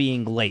believe in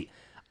being late.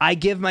 I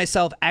give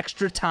myself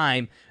extra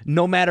time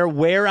no matter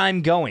where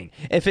I'm going.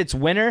 If it's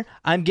winter,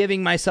 I'm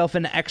giving myself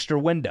an extra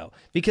window.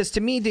 Because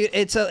to me, dude,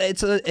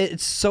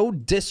 it's so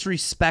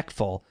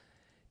disrespectful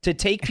to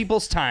take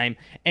people's time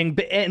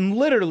and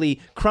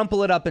literally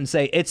crumple it up and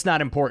say, it's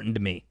not important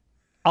to me.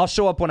 I'll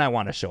show up when I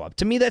want to show up.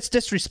 To me, that's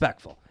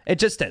disrespectful. It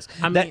just is.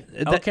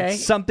 Okay.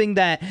 Something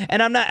that,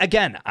 and I'm not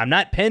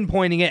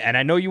pinpointing it, and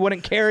I know you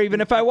wouldn't care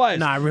even if I was.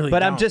 No, I really But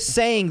don't. I'm just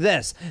saying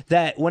this,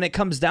 that when it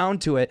comes down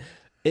to it,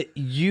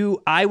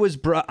 I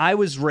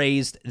was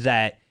raised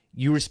that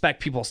you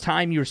respect people's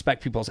time, you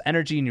respect people's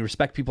energy, and you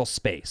respect people's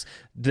space.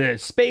 The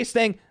space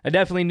thing, I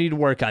definitely need to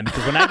work on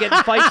because when I get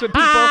in fights with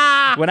people,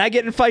 when you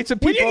get in fights,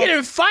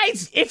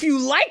 if you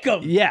like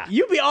them, yeah,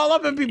 you be all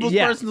up in people's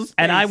personal space.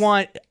 And I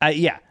want,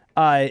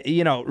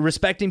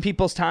 respecting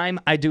people's time,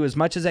 I do as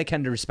much as I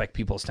can to respect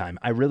people's time.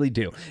 I really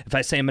do. If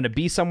I say I'm going to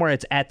be somewhere,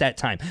 it's at that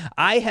time.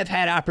 I have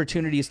had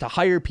opportunities to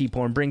hire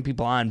people and bring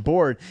people on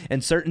board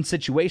in certain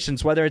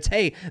situations, whether it's,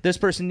 hey, this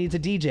person needs a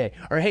DJ,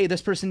 or hey,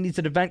 this person needs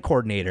an event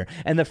coordinator.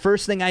 And the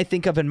first thing I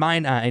think of in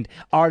my mind,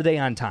 are they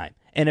on time?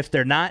 And if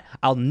they're not,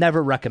 I'll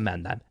never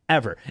recommend them,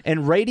 ever.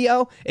 In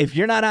radio, if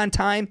you're not on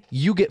time,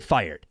 you get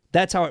fired.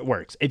 That's how it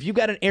works. If you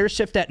got an air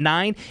shift at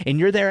 9 and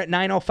you're there at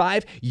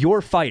 9:05,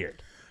 you're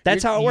fired.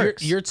 That's how it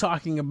works. You're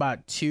talking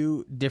about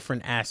two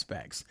different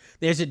aspects.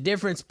 There's a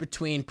difference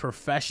between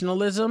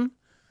professionalism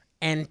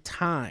and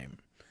time.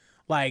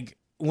 Like,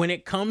 when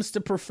it comes to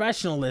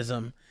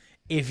professionalism,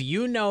 if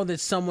you know that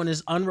someone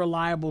is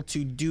unreliable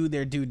to do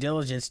their due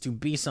diligence to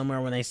be somewhere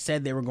when they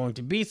said they were going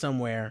to be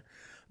somewhere,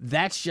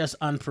 that's just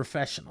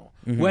unprofessional.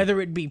 Mm-hmm. Whether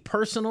it be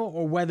personal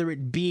or whether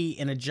it be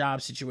in a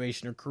job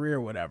situation or career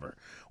or whatever.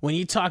 When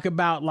you talk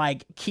about,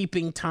 like,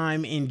 keeping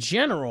time in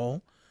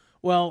general,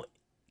 well,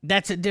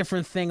 that's a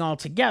different thing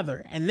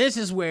altogether. And this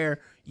is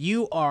where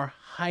you are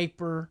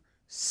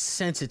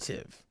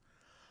hypersensitive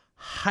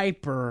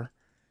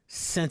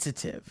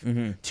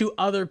to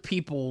other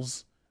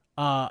people's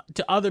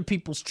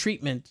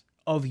treatment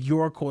of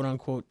your quote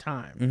unquote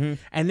time. Mm-hmm.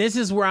 And this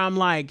is where I'm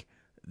like,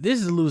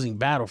 this is a losing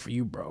battle for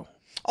you, bro.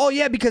 Oh,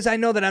 yeah, because I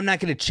know that I'm not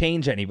going to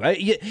change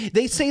anybody.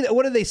 They say that,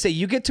 what do they say?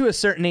 You get to a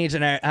certain age,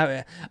 and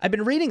I've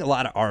been reading a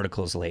lot of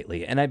articles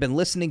lately, and I've been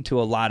listening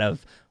to a lot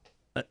of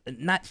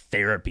not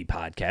therapy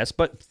podcasts,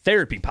 but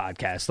therapy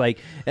podcasts, like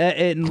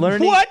and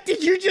learning. What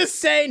did you just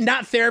say?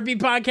 Not therapy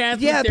podcasts?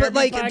 Yeah, but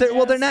like,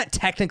 they're not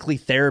technically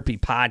therapy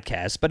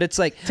podcasts, but it's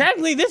like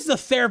technically this is a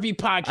therapy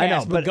podcast. I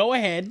know, but go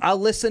ahead. I'll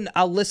listen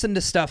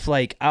to stuff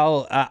like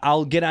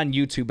I'll get on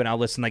YouTube and I'll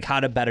listen like how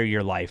to better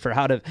your life or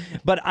how to.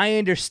 But I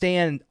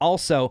understand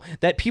also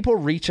that people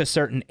reach a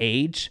certain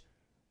age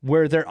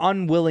where they're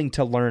unwilling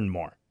to learn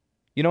more.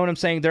 You know what I'm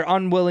saying? They're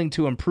unwilling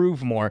to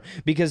improve more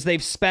because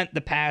they've spent the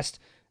past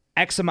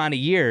X amount of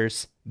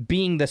years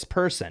being this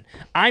person.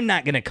 I'm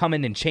not going to come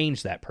in and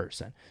change that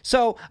person.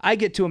 So I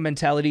get to a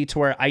mentality to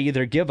where I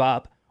either give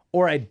up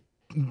or I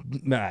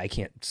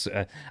can't.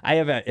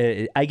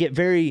 I get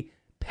very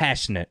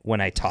passionate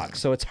when I talk.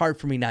 So it's hard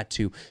for me not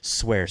to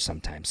swear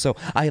sometimes. So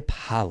I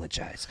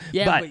apologize.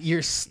 Yeah, but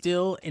you're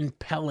still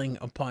impelling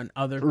upon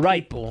other people.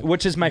 Right,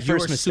 which is my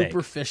first mistake.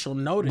 Superficial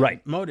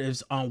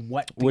motives on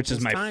what people's which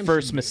is my time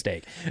first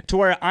mistake. To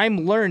where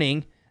I'm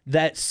learning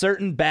that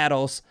certain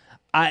battles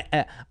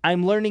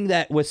I'm learning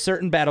that with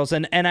certain battles,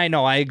 and I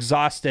know I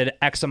exhausted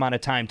X amount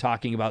of time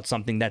talking about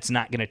something that's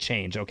not going to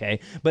change, okay?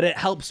 But it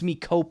helps me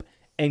cope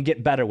and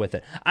get better with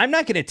it. I'm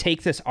not going to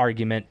take this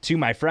argument to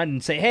my friend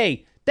and say,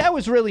 hey, that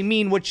was really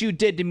mean what you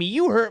did to me.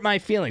 You hurt my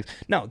feelings.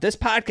 No, this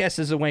podcast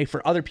is a way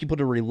for other people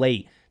to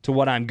relate to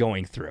what I'm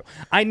going through.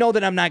 I know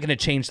that I'm not going to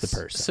change the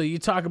person. So you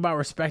talk about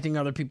respecting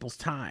other people's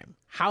time.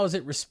 How is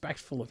it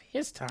respectful of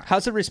his time?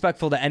 How's it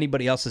respectful to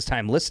anybody else's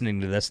time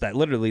listening to this, that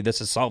literally this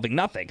is solving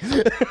nothing?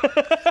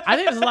 I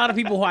think there's a lot of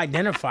people who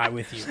identify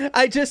with you.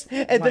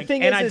 The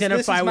thing is,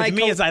 identify with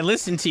me as I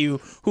listen to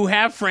you, who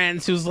have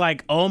friends who's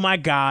like, oh my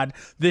God,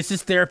 this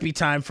is therapy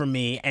time for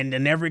me. And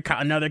then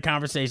another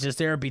conversation is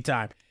therapy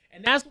time.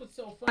 And that's what's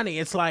so funny.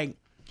 It's like,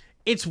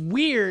 it's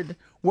weird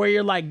where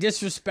you're like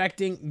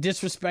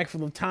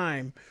disrespectful of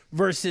time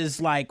versus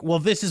like, well,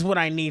 this is what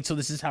I need, so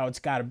this is how it's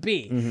got to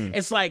be. Mm-hmm.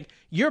 It's like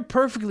you're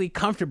perfectly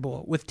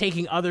comfortable with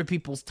taking other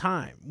people's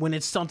time when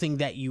it's something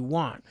that you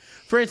want.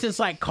 For instance,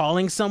 like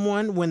calling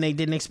someone when they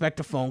didn't expect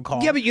a phone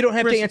call. Yeah, but you don't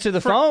have to answer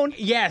the phone.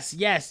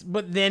 Yes.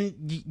 But then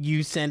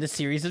you send a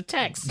series of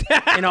texts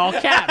in all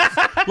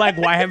caps. Like,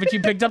 why haven't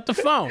you picked up the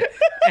phone?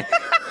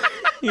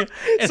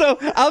 So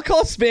I'll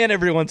call Span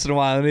every once in a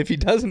while, and if he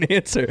doesn't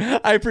answer,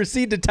 I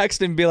proceed to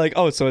text him and be like,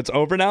 oh, so it's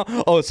over now?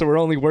 Oh, so we're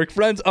only work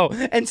friends? Oh,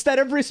 instead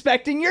of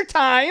respecting your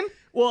time.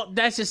 Well,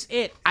 that's just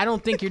it. I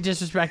don't think you're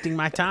disrespecting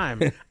my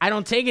time. I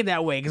don't take it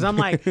that way because I'm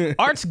like,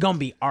 art's gonna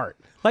be art.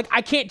 Like,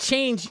 I can't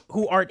change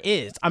who Art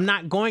is. I'm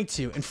not going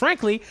to. And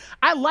frankly,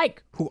 I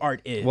like who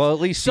Art is. Well, at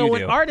least so you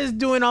when do. Art is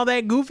doing all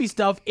that goofy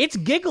stuff, it's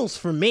giggles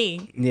for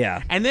me.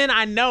 Yeah. And then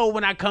I know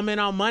when I come in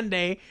on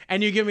Monday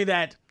and you give me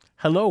that,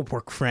 hello,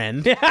 work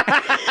friend.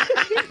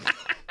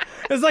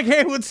 It's like,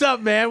 hey, what's up,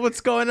 man?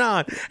 What's going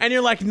on? And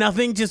you're like,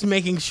 nothing, just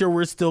making sure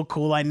we're still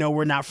cool. I know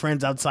we're not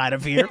friends outside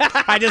of here.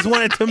 I just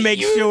wanted to make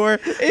sure.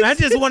 I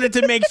just wanted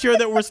to make sure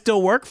that we're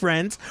still work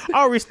friends.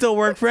 Are we still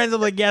work friends?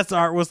 I'm like, yes,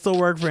 Art, we're still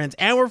work friends.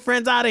 And we're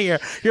friends out of here.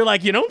 You're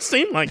like, you don't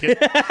seem like it.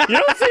 You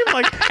don't seem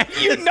like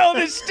You know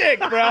the shtick,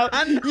 bro.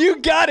 You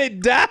got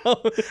it down.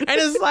 And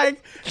it's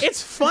like,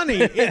 it's funny.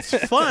 It's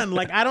fun.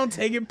 Like, I don't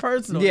take it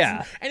personal.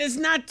 Yeah. And it's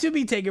not to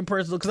be taken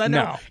personal because I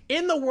know No.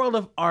 in the world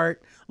of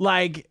art,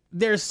 like,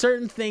 there's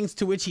certain things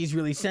to which he's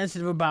really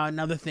sensitive about and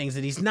other things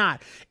that he's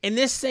not. And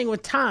this thing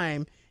with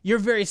time, you're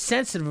very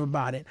sensitive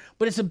about it,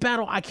 but it's a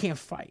battle I can't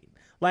fight.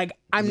 Like,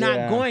 I'm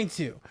not going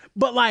to.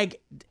 But,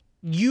 like,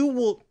 you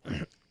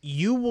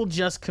will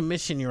just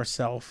commission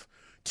yourself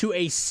to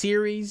a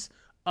series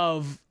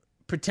of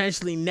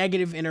potentially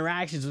negative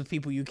interactions with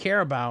people you care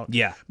about.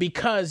 Yeah.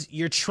 Because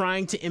you're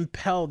trying to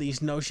impel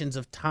these notions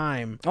of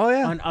time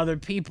on other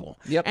people.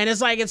 Yep. And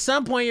it's like at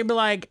some point you'll be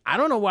like, I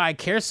don't know why I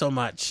care so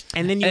much.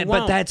 And then you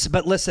won't.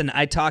 But listen,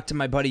 I talked to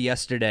my buddy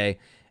yesterday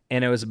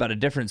and it was about a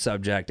different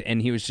subject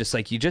and he was just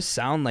like, you just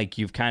sound like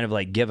you've kind of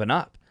like given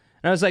up.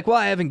 And I was like, well,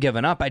 I haven't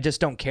given up. I just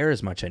don't care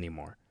as much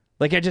anymore.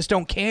 Like, I just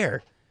don't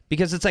care.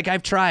 Because it's like,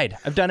 I've tried.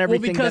 I've done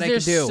everything that I could do.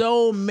 Because there's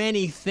so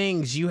many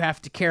things you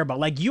have to care about.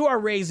 Like, you are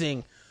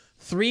raising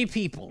 3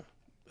 people,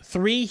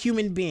 3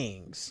 human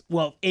beings,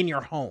 well, in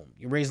your home.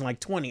 You're raising like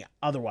 20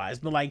 otherwise,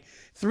 but like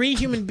 3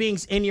 human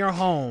beings in your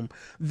home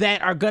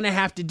that are going to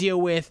have to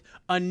deal with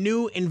a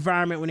new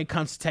environment when it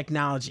comes to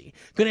technology.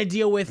 Going to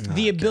deal with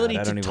the ability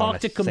to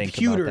talk to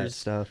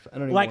computers.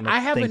 Like, I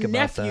have a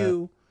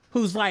nephew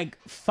who's like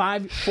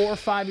 4 or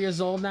 5 years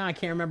old now. I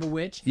can't remember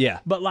which. Yeah.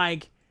 But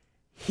like,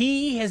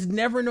 he has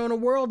never known a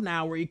world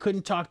now where he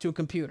couldn't talk to a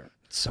computer.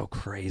 It's so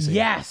crazy.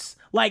 Yes.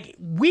 Like,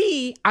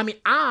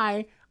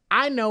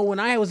 I know when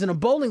I was in a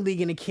bowling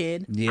league and a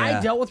kid, I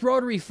dealt with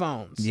rotary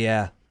phones.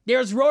 Yeah.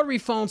 There's rotary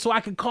phones so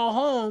I could call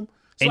home.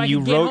 And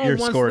you wrote your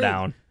score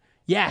down.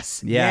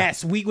 Yes. Yeah.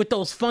 Yes. With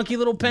those funky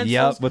little pencils.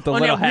 Yep, with the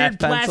on little that half weird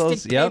pencils.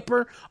 plastic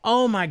paper.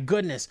 Oh my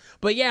goodness.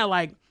 But yeah,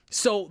 like,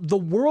 so the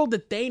world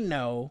that they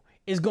know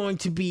is going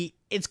to be,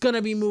 it's going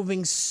to be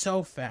moving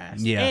so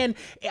fast. Yeah. And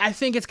I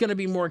think it's going to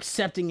be more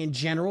accepting in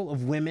general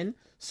of women.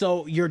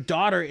 So your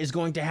daughter is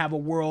going to have a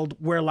world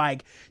where,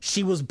 like,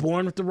 she was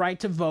born with the right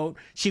to vote.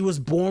 She was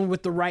born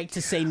with the right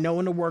to say no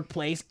in the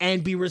workplace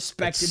and be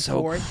respected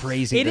for it.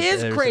 Crazy. It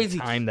is crazy.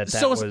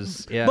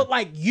 But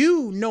like,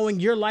 you knowing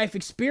your life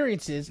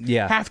experiences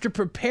have to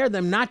prepare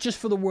them not just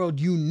for the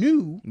world you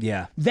knew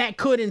that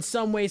could in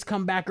some ways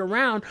come back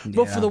around,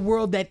 but for the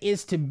world that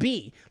is to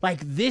be. Like,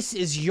 this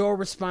is your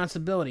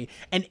responsibility,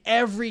 and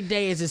every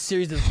day is a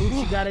series of hoops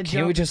you gotta jump.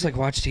 Can't we just like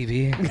watch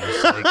TV? And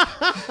just,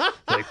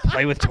 like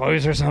play with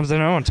toys or something? I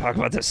don't want to talk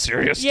about this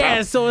serious stuff.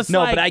 Yeah, so it's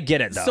no, but I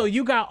get it though. So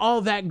you got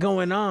all that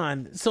going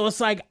on. So it's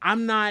like,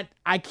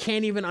 I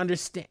can't even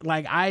understand.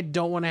 Like, I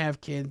don't want to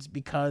have kids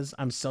because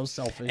I'm so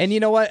selfish. And you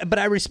know what? But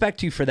I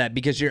respect you for that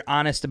because you're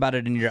honest about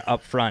it and you're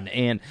upfront.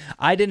 And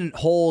I didn't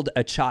hold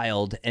a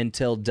child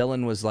until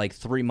Dylan was like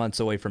 3 months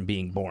away from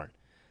being born.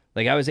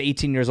 Like, I was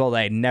 18 years old.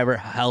 I had never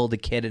held a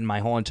kid in my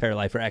whole entire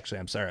life. Or actually,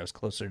 I'm sorry, I was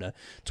closer to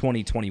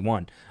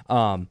 2021.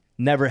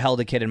 Never held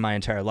a kid in my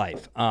entire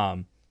life.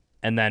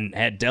 And then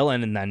had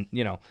Dylan, and then,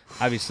 you know,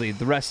 obviously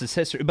the rest is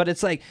history. But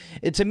it's like,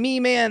 to me,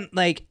 man,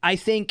 like, I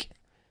think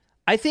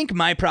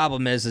my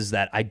problem is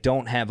that I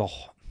don't have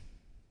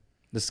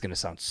this is going to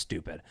sound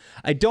stupid.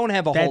 I don't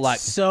have a whole lot.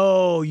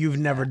 So you've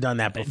never done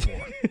that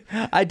before.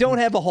 I don't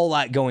have a whole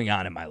lot going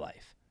on in my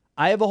life.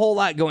 I have a whole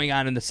lot going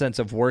on in the sense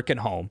of work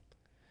and home,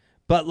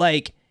 but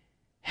like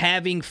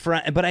having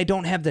friends, but I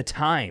don't have the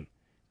time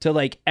to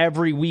like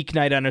every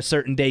weeknight on a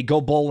certain day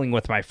go bowling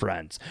with my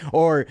friends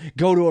or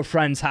go to a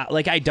friend's house.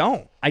 Like I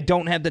don't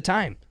have the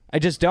time. I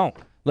just don't.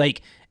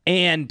 Like,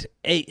 and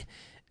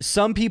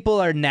some people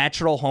are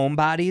natural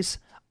homebodies.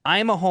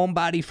 I'm a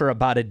homebody for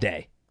about a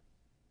day.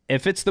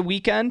 If it's the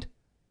weekend,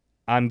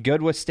 I'm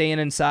good with staying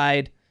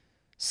inside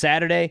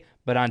Saturday,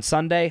 but on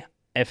Sunday,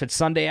 if it's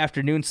Sunday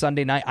afternoon,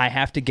 Sunday night, I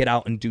have to get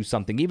out and do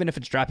something, even if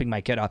it's dropping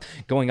my kid off,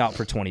 going out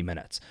for 20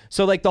 minutes.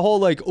 So like the whole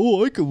like,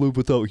 oh, I can live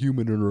without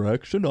human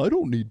interaction. I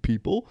don't need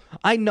people.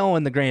 I know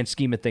in the grand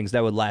scheme of things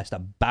that would last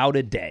about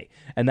a day,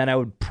 and then I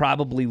would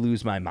probably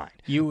lose my mind.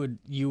 You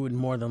would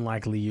more than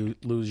likely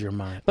lose your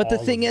mind. But the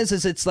thing is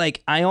it's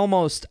like I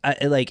almost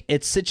like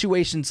it's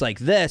situations like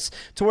this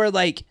to where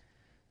like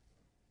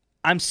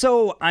I'm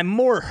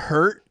more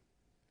hurt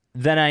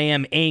than I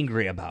am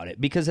angry about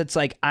it, because it's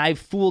like I've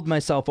fooled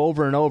myself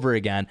over and over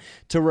again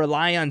to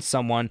rely on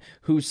someone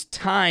whose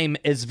time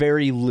is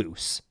very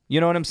loose. You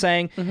know what I'm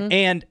saying? Mm-hmm.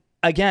 And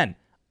again,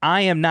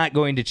 I am not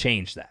going to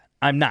change that.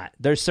 I'm not.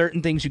 There's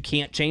certain things you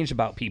can't change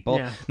about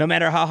people, no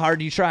matter how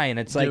hard you try. And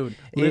it's Dude, like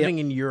living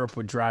in Europe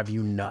would drive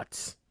you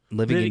nuts.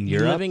 Living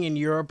in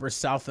Europe or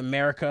South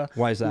America.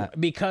 Why is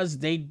that? Because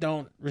they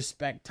don't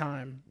respect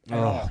time at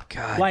Oh all.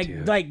 God,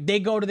 dude. Like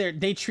they go to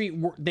they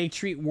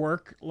treat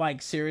work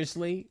like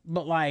seriously.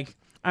 But like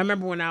I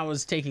remember when I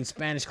was taking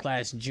Spanish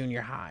class in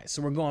junior high.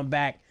 So we're going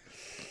back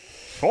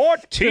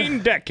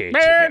 14 decades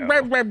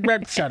ago.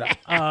 Shut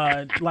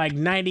up. Like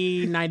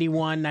 90,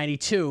 91,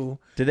 92.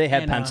 Did they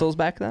have pencils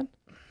back then?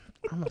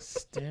 I'm gonna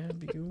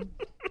stab you.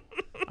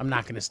 I'm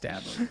not going to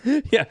stab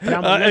him. Yeah.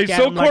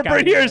 So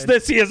corporate hears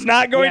this. He is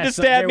not going to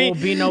stab me. Will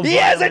be no he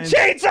violence. has a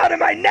chainsaw to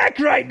my neck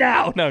right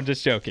now. No, I'm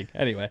just joking.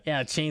 Anyway.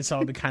 Yeah, chainsaw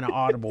would be kind of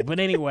audible. But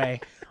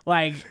anyway,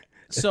 like,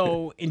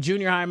 so in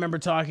junior high, I remember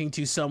talking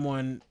to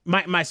someone,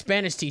 my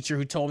Spanish teacher,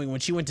 who told me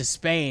when she went to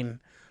Spain,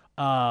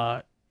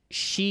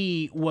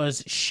 she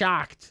was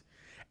shocked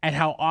at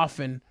how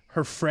often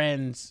her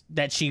friends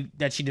that she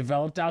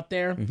developed out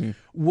there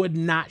would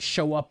not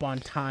show up on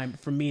time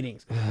for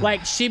meetings.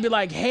 Like she'd be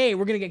like, "Hey,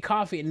 we're gonna get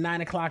coffee at 9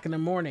 o'clock in the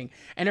morning,"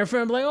 and her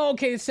friend would be like, "Oh,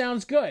 okay, it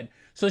sounds good."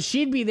 So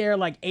she'd be there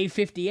like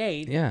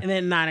 8:58, and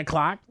then 9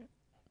 o'clock.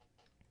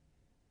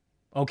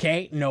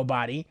 Okay,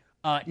 nobody.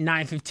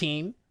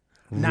 9:15,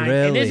 9,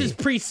 really? And this is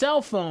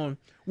pre-cell phone.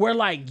 Where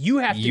like you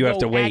have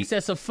to wait.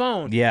 access a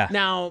phone. Yeah.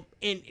 Now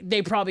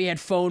they probably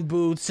had phone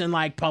booths and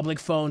like public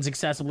phones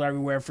accessible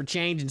everywhere for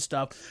change and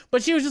stuff.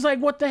 But she was just like,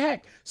 what the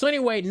heck? So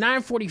anyway,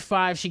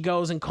 9:45, she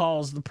goes and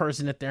calls the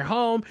person at their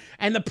home,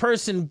 and the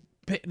person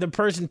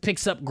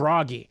picks up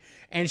groggy,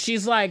 and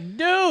she's like,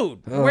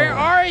 dude, where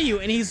are you?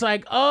 And he's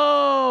like,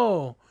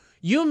 oh,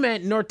 you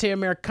meant Norte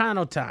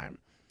Americano time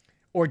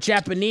or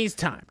Japanese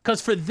time,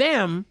 because for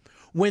them,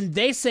 when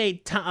they say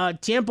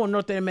tiempo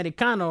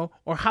norteamericano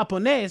or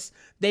japonés,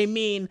 they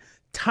mean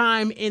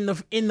time in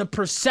the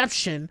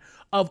perception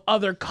of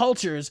other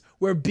cultures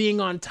where being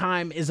on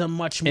time is a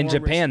much more... In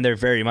Japan, they're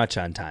very much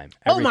on time.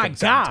 Oh my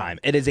Everything's on God. time.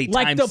 It is a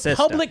like time the system.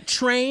 public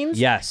trains,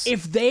 Yes.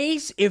 if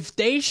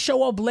they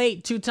show up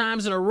late 2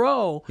 times in a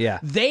row,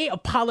 they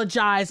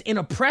apologize in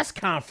a press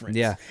conference.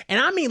 Yeah. And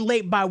I mean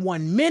late by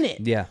 1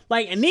 minute. Yeah.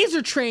 Like, and these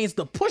are trains,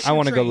 the pusher I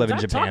want to go trains. live in I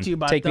Japan. talked to you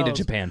about Take me to those.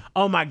 Japan.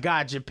 Oh my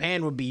God,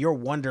 Japan would be your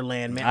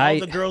wonderland, man. All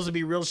the girls would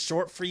be real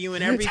short for you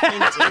and everything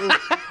too.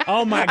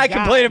 Oh my God. I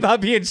complain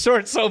about being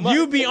short so much.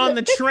 You be on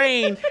the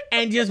train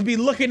and just be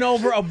looking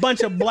over a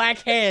bunch of black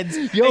heads.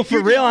 Yo,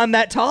 for real, I'm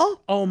that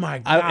tall? Oh my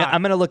God.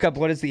 I'm going to look up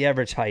what is the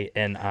average height.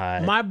 And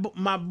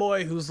my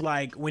boy, who's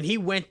like, when he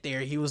went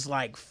there, he was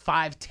like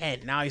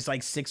 5'10". Now he's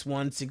like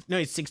 6'1",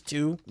 he's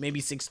 6'2",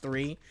 maybe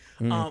 6'3".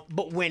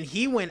 But when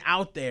he went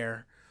out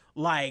there,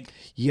 like,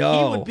 he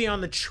would be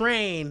on the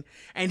train,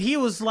 and he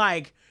was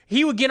like,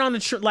 he would get on the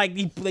train,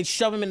 like, they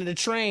shove him into the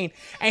train,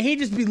 and he'd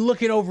just be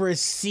looking over a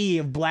sea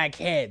of black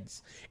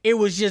heads. It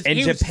was just, in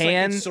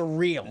Japan, was like,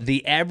 surreal.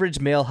 The average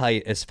male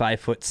height is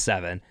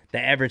 5'7". The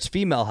average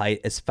female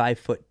height is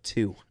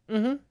 5'2".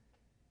 Mm-hmm.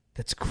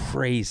 That's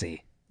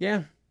crazy.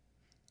 Yeah.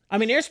 I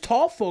mean, there's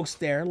tall folks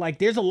there. Like,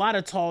 there's a lot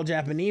of tall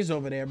Japanese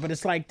over there, but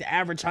it's like the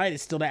average height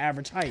is still the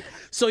average height.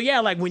 So,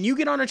 yeah, like, when you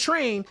get on a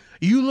train,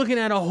 you looking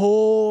at a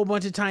whole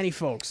bunch of tiny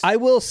folks. I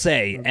will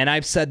say, and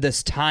I've said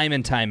this time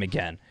and time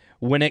again,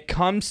 when it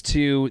comes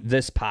to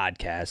this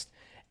podcast,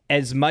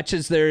 as much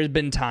as there has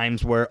been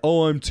times where,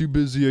 oh, I'm too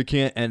busy, I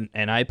can't,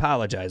 and I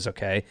apologize,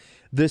 okay?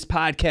 This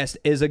podcast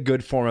is a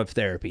good form of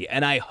therapy,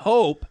 and I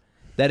hope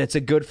that it's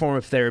a good form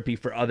of therapy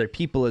for other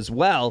people as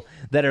well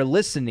that are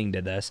listening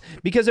to this,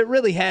 because it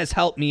really has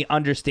helped me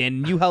understand,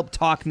 and you help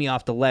talk me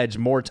off the ledge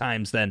more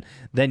times than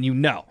you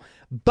know.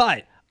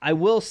 But I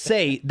will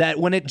say that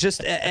when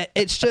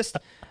it's just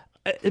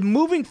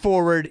moving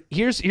forward,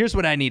 here's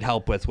what I need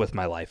help with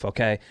my life,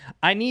 okay?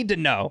 I need to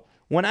know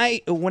when I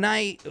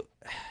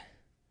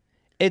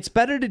it's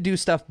better to do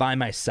stuff by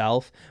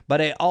myself,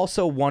 but I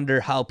also wonder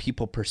how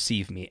people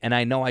perceive me, and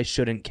I know I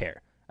shouldn't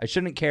care. I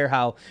shouldn't care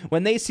how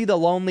when they see the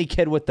lonely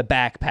kid with the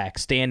backpack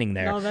standing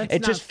there. No, that's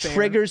it not just fair.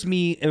 triggers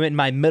me in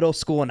my middle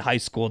school and high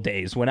school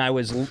days when I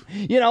was,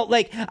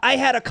 like I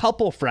had a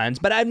couple friends,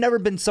 but I've never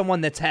been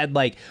someone that's had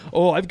like,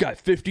 oh, I've got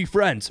 50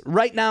 friends.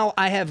 Right now,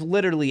 I have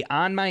literally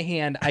on my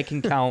hand, I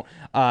can count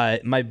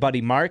my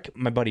buddy Mark,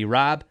 my buddy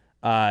Rob,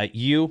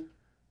 you,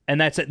 and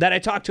that's it. That I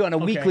talk to on a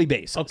weekly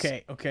basis.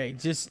 Okay.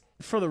 Just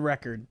for the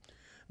record,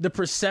 the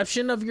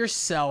perception of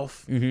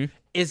yourself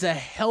is a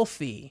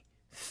healthy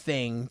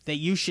thing that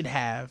you should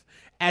have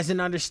as an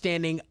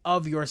understanding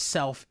of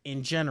yourself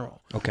in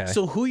general. Okay.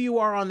 So who you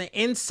are on the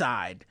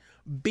inside,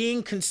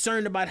 being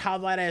concerned about how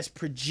that is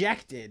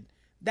projected,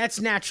 that's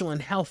natural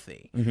and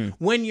healthy.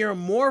 When you're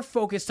more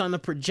focused on the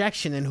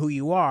projection and who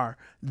you are,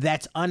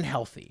 that's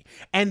unhealthy.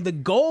 And the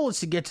goal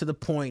is to get to the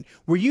point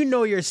where you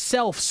know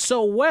yourself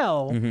so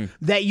well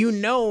that you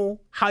know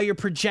how your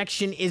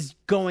projection is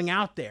going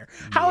out there.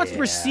 How it's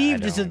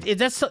perceived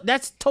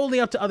that's totally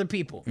up to other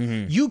people.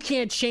 You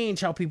can't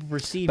change how people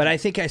perceive But you. I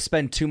think I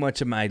spend too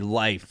much of my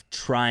life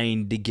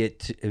trying to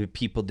get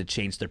people to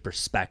change their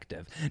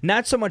perspective.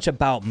 Not so much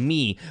about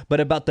me, but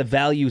about the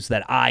values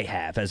that I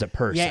have as a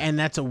person. Yeah, and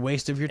that's a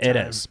waste of your time.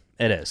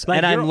 It is. Like,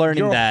 And I'm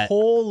learning your that.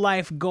 whole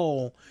life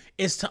goal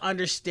is to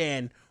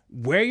understand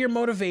where your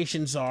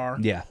motivations are,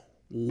 Yeah.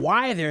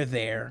 why they're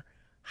there,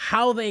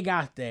 how they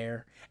got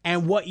there,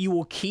 and what you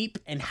will keep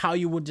and how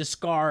you will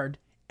discard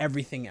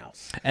everything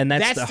else. And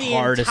that's the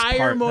hardest entire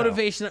part, though.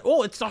 motivation.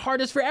 Oh, it's the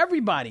hardest for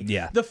everybody.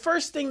 Yeah. The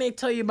first thing they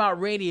tell you about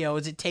radio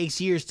is it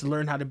takes years to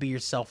learn how to be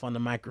yourself on the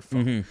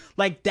microphone.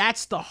 Like,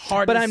 that's the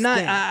hardest But I'm not.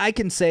 thing. I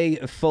can say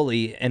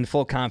fully in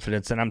full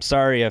confidence, and I'm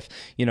sorry if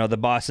the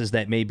bosses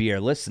that maybe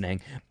are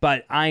listening,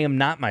 but I am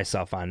not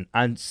myself on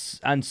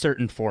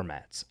certain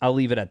formats. I'll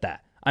leave it at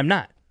that. I'm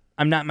not.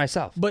 I'm not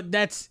myself. But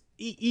that's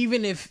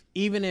even if,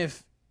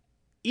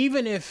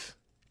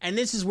 and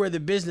this is where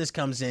the business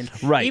comes in.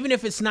 Right. Even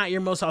if it's not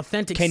your most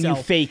authentic Can you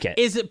self, fake it?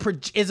 Is it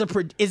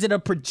a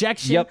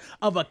projection Yep.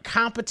 of a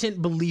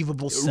competent,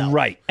 believable self?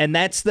 Right. And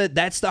that's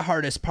the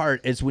hardest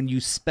part is when you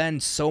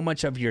spend so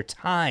much of your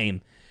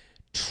time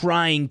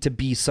trying to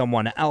be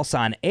someone else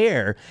on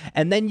air,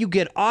 and then you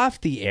get off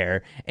the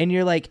air and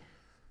you're like,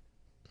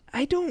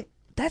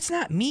 that's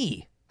not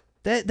me.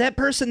 That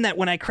person that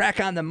when I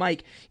crack on the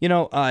mic,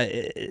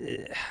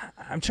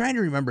 I'm trying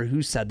to remember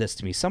who said this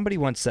to me. Somebody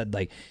once said,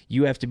 like,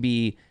 you have to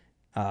be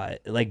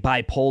like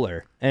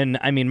bipolar. And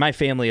I mean, my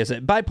family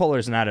bipolar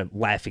is not a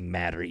laughing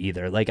matter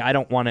either. Like, I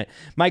don't want to,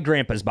 my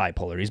grandpa's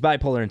bipolar. He's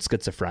bipolar and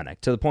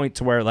schizophrenic to the point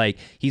to where like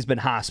he's been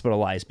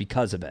hospitalized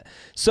because of it.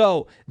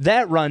 So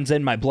that runs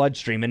in my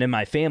bloodstream and in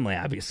my family,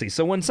 obviously.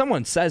 So when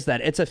someone says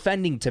that, it's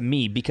offending to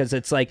me because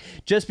it's like,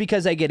 just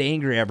because I get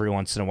angry every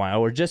once in a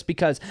while, or just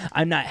because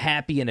I'm not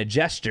happy in a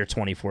gesture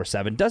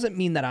 24/7 doesn't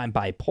mean that I'm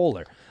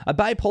bipolar. A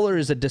bipolar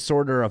is a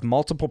disorder of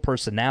multiple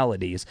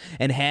personalities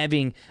and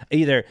having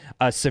either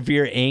a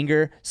severe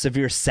anger,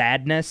 severe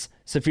sadness,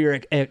 severe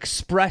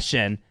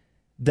expression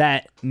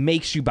that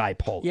makes you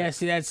bipolar. Yeah,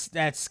 see,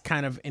 that's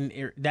kind of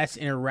that's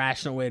an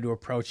irrational way to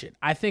approach it.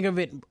 I think of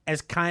it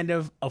as kind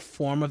of a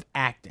form of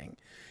acting,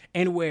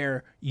 and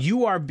where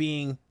you are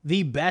being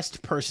the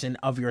best person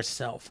of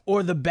yourself,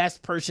 or the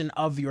best person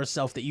of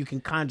yourself that you can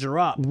conjure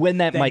up. When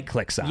that mic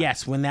clicks on.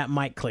 Yes, when that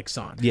mic clicks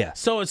on. Yeah.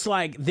 So it's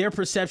like their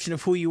perception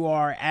of who you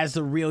are as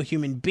a real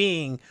human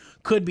being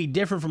could be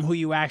different from who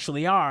you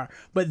actually are,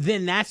 but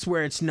then that's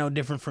where it's no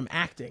different from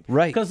acting.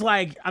 Right. Because,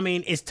 like, I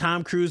mean, is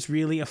Tom Cruise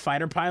really a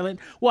fighter pilot?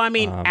 Well, I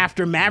mean,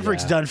 after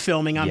Maverick's done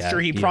filming, I'm sure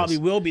he probably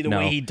will be the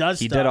way he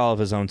does He stuff. did all of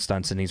his own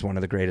stunts, and he's one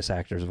of the greatest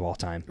actors of all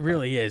time. It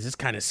really is. It's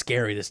kind of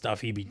scary, the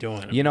stuff he be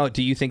doing.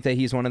 Do you think that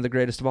he's one of the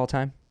greatest of all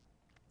time?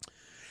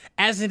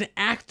 As an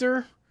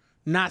actor,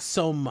 not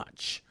so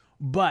much.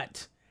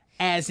 But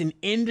as an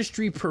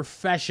industry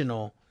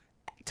professional,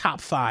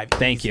 top 5.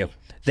 Thank you.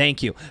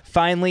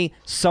 Finally,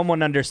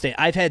 someone understand.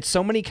 I've had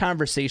so many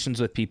conversations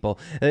with people.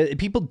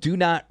 People do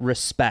not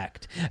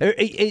respect.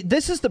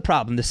 This is the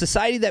problem. The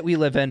society that we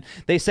live in,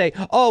 they say,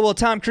 oh, well,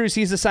 Tom Cruise,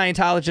 he's a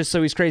Scientologist,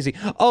 so he's crazy.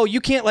 Oh,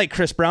 you can't like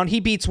Chris Brown. He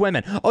beats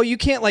women. Oh, you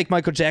can't like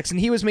Michael Jackson.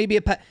 He was maybe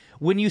a pet.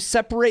 When you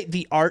separate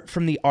the art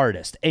from the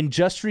artist and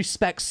just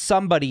respect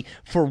somebody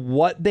for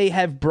what they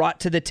have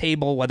brought to the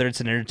table, whether it's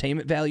an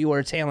entertainment value or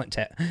a talent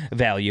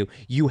value,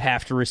 you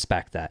have to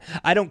respect that.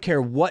 I don't care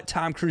what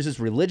Tom Cruise's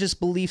religious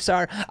beliefs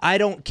are. I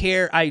don't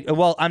care.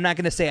 I'm not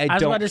going to say I don't care. I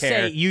was about to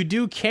say, you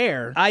do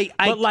care.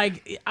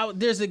 But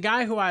there's a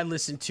guy who I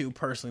listen to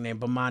personally named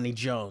Bomani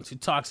Jones who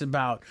talks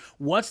about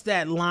what's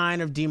that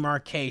line of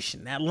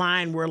demarcation, that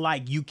line where,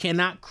 like, you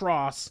cannot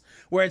cross,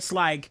 where it's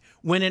like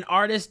when an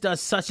artist does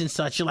such and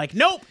such, you're like,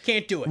 nope,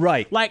 can't do it.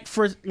 Right.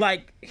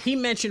 Like, he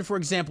mentioned, for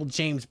example,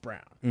 James Brown.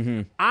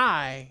 Mm-hmm.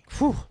 I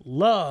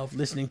love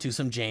listening to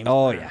some James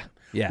Oh, Brown.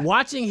 Yeah.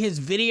 Watching his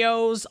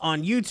videos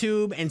on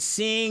YouTube and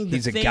seeing the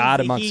He's a things god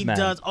that amongst he men.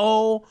 does.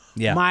 Oh,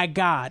 Yeah. my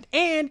God.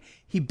 And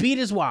he beat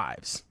his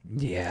wives.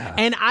 Yeah.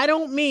 And I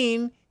don't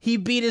mean he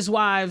beat his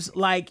wives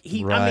like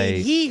I Right.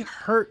 mean, he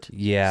hurt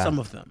Yeah. some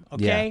of them,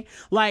 okay?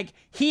 Like,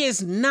 he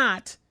is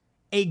not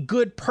a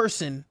good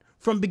person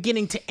from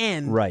beginning to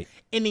end. Right.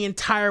 in the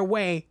entire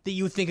way that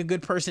you would think a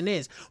good person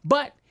is.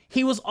 But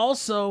he was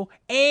also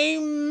a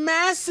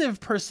massive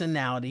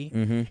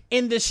personality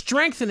in the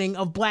strengthening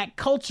of black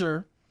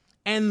culture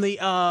and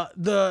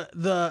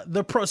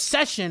the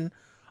procession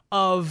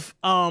of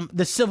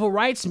the civil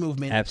rights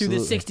movement through the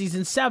 60s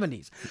and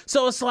 70s.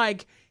 So it's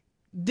like,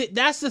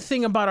 that's the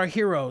thing about our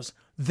heroes.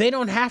 They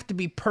don't have to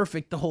be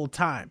perfect the whole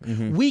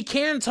time. We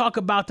can talk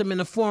about them in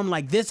the form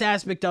like this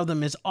aspect of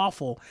them is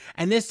awful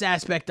and this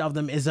aspect of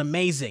them is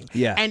amazing.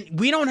 Yeah. And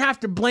we don't have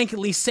to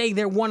blanketly say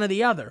they're one or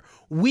the other.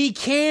 We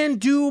can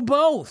do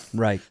both.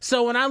 Right.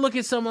 So when I look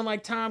at someone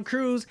like Tom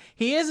Cruise,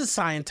 he is a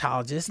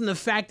Scientologist, and the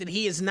fact that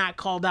he has not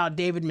called out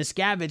David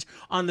Miscavige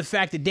on the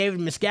fact that David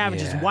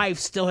Miscavige's wife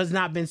still has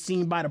not been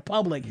seen by the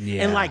public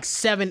in like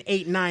 7,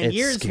 8, 9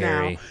 years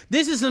scary. now.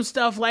 This is some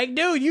stuff like,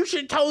 dude, you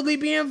should totally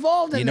be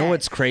involved in that. You know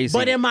what's crazy?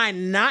 But am I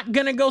not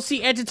going to go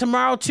see Edge of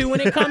Tomorrow 2 when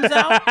it comes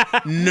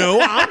out? No,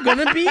 I'm going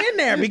to be in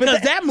there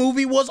because that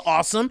movie was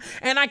awesome,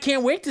 and I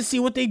can't wait to see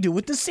what they do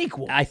with the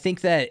sequel. I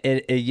think that,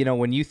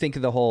 when you think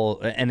of the whole,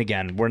 and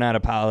again, we're not a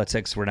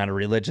politics, we're not a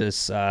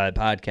religious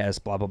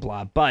podcast, blah, blah,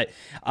 blah, but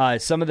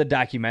some of the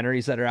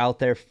documentaries that are out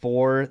there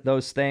for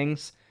those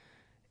things,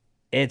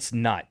 it's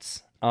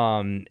nuts.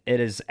 It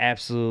is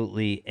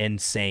absolutely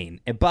insane.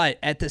 But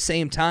at the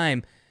same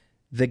time,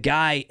 the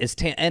guy is,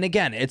 and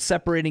again, it's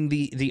separating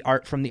the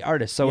art from the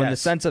artist. So in the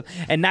sense of,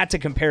 and not to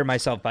compare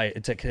myself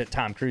to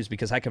Tom Cruise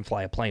because I can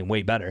fly a plane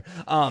way better.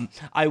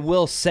 I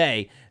will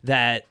say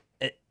that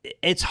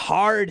it's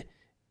hard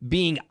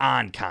being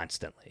on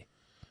constantly.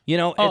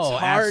 It's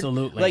hard.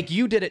 Absolutely. Like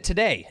you did it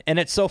today, and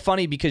it's so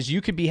funny because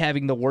you could be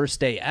having the worst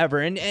day ever,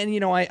 and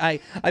I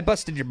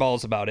busted your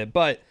balls about it,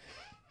 but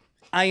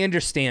I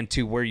understand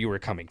too where you were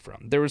coming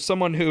from. There was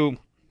someone who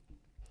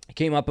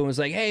came up and was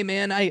like, "Hey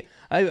man,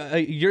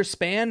 you're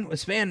Span,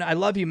 I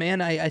love you,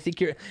 man. I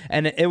think you're,"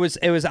 and it was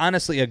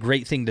honestly a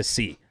great thing to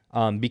see.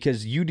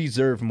 Because you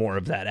deserve more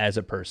of that as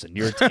a person.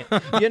 You're,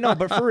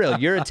 but for real,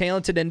 you're a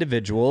talented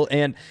individual,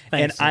 and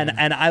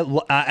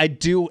I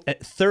do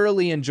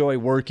thoroughly enjoy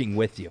working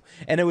with you.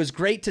 And it was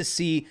great to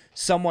see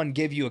someone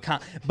give you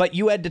but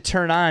you had to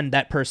turn on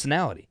that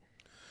personality.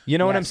 You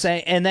know what I'm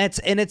saying? And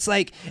it's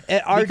like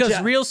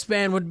because real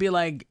Span would be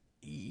like,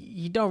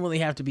 you don't really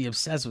have to be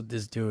obsessed with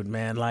this dude,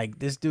 man. Like,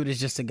 this dude is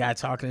just a guy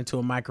talking into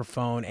a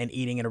microphone and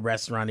eating at a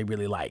restaurant he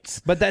really likes.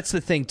 But that's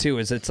the thing too,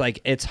 is it's like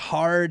it's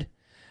hard.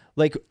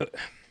 Like,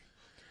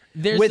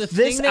 there's the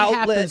thing that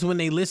happens when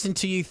they listen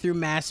to you through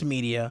mass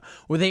media,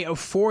 where they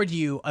afford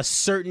you a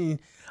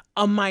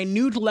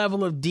minute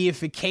level of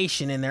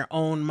deification in their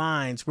own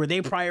minds, where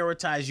they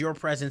prioritize your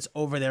presence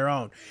over their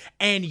own.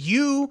 And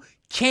you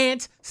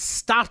can't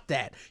stop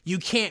that. You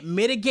can't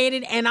mitigate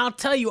it. And I'll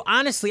tell you,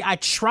 honestly, I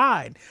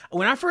tried.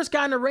 When I first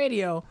got into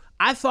radio,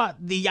 I thought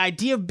the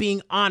idea of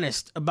being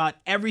honest about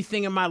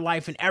everything in my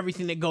life and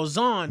everything that goes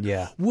on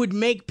would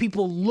make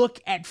people look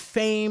at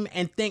fame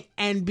and think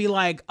and be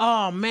like,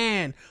 oh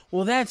man,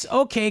 well that's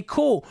okay,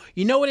 cool.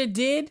 You know what it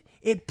did?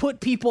 It put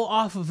people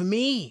off of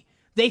me.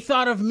 They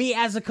thought of me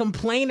as a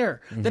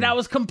complainer, that I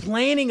was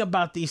complaining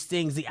about these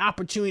things, the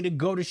opportunity to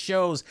go to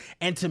shows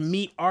and to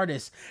meet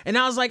artists. And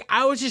I was like,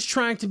 I was just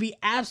trying to be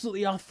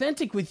absolutely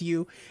authentic with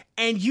you,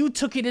 and you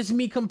took it as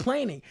me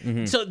complaining.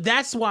 So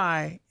that's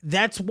why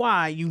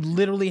you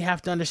literally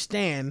have to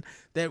understand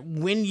that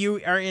when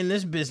you are in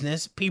this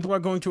business, people are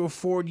going to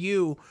afford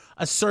you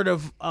a sort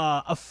of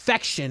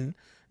affection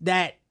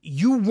that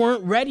you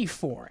weren't ready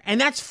for. And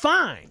that's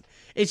fine.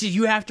 It's just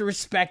you have to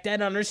respect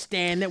that,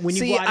 understand that when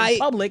you go out in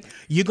public,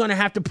 you're going to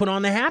have to put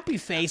on the happy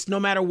face no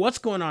matter what's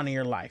going on in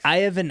your life. I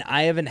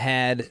haven't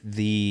had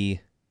the,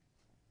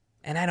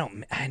 and I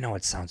know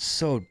it sounds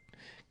so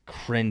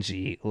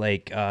cringy,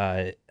 like,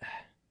 I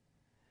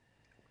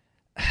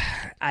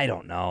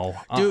don't know.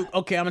 Dude,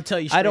 okay, I'm going to tell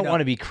you straight I don't up. want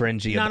to be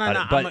cringy about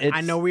it, but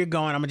I know where you're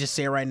going. I'm going to just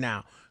say it right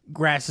now.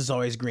 Grass is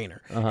always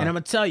greener. And I'm going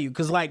to tell you,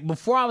 because like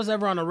before I was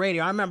ever on the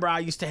radio, I remember I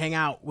used to hang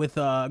out with,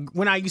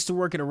 when I used to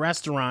work at a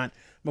restaurant,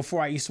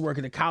 before I used to work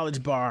at a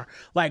college bar,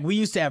 like we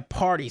used to have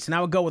parties and I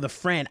would go with a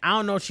friend. I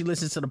don't know if she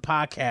listens to the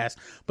podcast,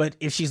 but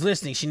if she's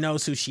listening, she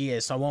knows who she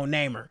is, so I won't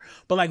name her.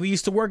 But like we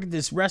used to work at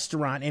this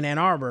restaurant in Ann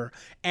Arbor,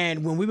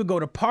 and when we would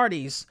go to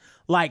parties,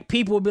 like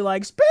people would be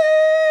like, Spin!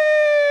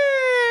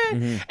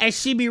 And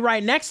she'd be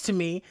right next to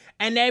me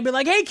and they'd be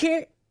like, hey,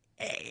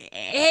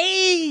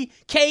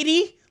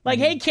 Katie. Like,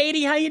 hey,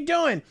 Katie, how you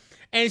doing?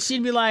 And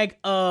she'd be like,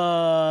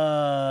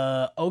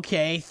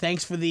 okay,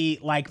 thanks for the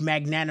like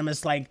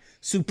magnanimous, like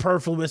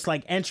superfluous,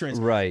 like entrance.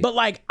 Right. But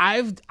like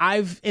I've,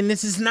 and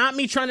this is not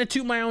me trying to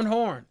toot my own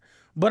horn,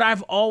 but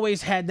I've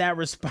always had that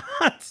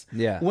response.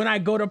 Yeah. When I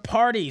go to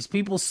parties,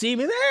 people see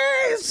me.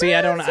 Hey, see,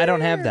 I don't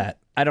have that.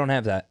 I don't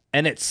have that.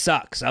 And it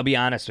sucks. I'll be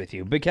honest with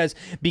you because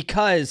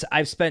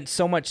I've spent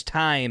so much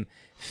time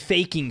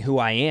faking who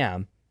I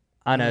am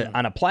on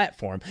a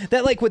platform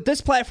that, like, with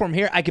this platform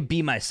here, I could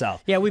be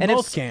myself. Yeah, we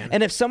both can.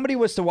 And if somebody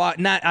was to walk,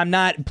 I'm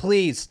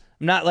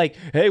not like,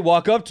 hey,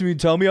 walk up to me and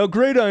tell me how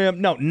great I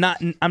am. No,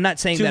 I'm not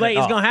saying Too that late.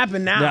 at all. It's gonna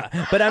happen now.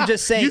 No, but I'm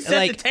just saying, you set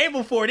like, the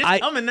table for it. It's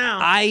coming now.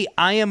 I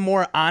am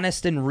more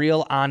honest and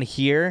real on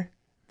here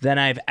than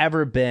I've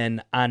ever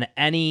been on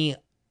any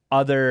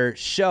other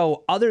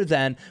show other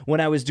than when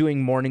I was doing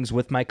mornings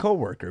with my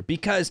coworker,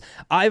 because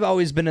I've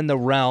always been in the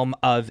realm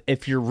of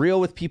if you're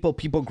real with people,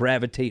 people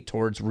gravitate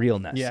towards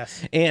realness.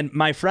 Yes. And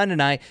my friend and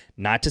I,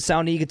 not to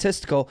sound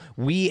egotistical,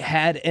 we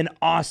had an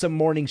awesome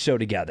morning show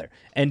together.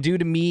 And due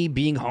to me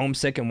being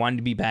homesick and wanting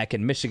to be back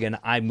in Michigan,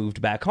 I moved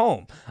back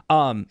home.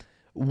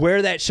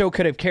 Where that show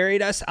could have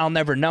carried us, I'll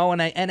never know.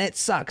 And it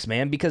sucks,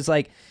 man, because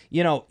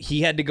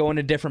he had to go in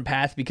a different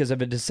path because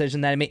of a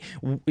decision that I made.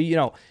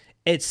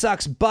 It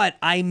sucks, but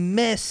I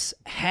miss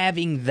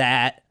having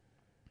that.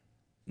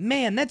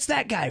 Man, that's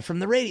that guy from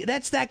the radio.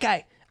 That's that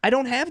guy. I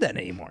don't have that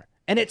anymore.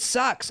 And it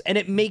sucks. And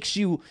it makes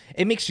you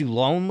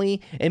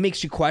lonely. It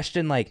makes you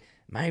question, like,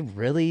 am I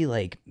really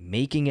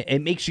making it? It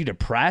makes you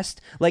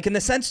depressed. Like, in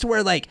the sense to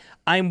where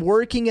I'm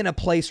working in a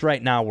place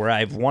right now where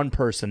I have one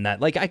person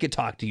that I could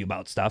talk to you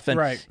about stuff. And,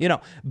 right.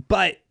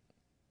 But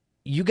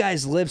you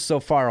guys live so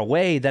far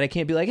away that I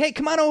can't be like, hey,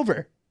 come on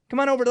over. Come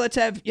on over, let's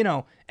have,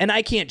 and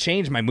I can't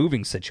change my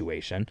moving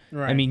situation.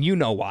 Right. I mean,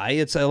 why.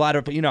 It's a lot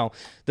of,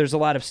 there's a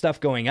lot of stuff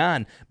going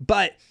on.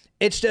 But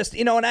it's just,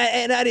 and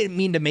I didn't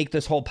mean to make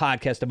this whole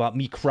podcast about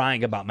me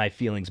crying about my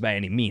feelings by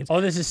any means.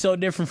 Oh, this is so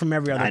different from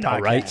every other podcast. I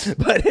know, right?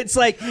 But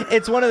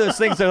it's one of those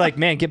things they're like,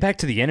 man, get back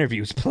to the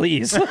interviews,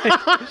 please.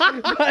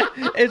 But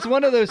it's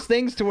one of those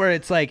things to where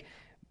it's like,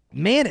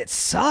 man, it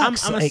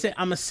sucks. I'm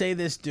gonna say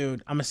this,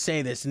 dude. I'm gonna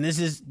say this, and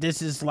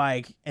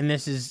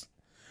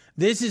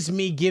this is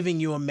me giving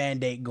you a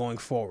mandate going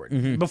forward.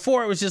 Mm-hmm.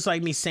 Before, it was just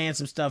me saying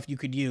some stuff you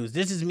could use.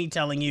 This is me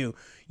telling you,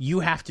 you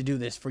have to do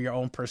this for your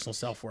own personal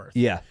self-worth.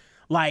 Yeah.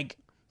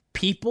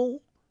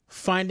 People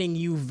finding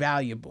you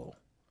valuable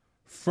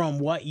from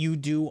what you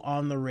do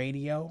on the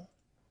radio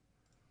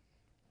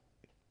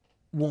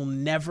will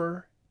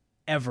never,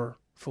 ever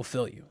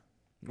fulfill you.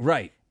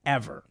 Right.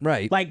 Ever.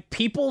 Right.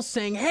 People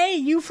saying, hey,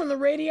 you from the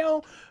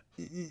radio,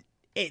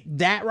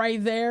 that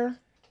right there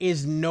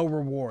is no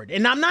reward.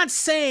 And I'm not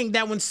saying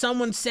that when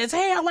someone says,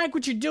 hey, I like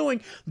what you're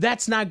doing,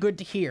 that's not good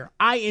to hear.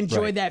 I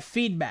enjoy that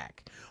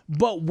feedback.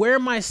 But where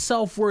my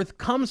self-worth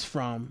comes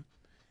from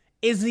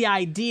is the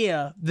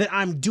idea that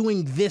I'm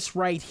doing this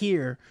right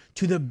here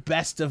to the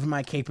best of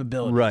my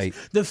capabilities. Right.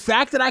 The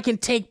fact that I can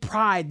take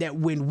pride that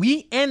when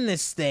we end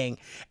this thing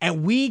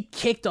and we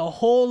kicked a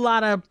whole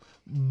lot of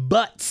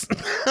butts,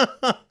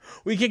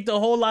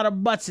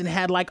 and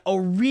had a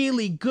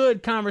really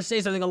good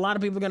conversation I think a lot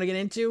of people are going to get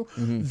into.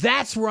 Mm-hmm.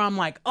 That's where I'm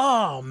like,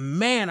 oh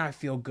man, I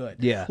feel good.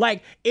 Yeah.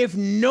 If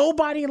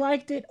nobody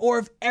liked it or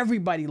if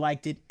everybody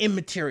liked it,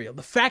 immaterial.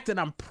 The fact that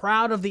I'm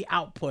proud of the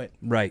output,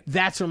 right,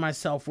 that's where my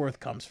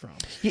self-worth comes from.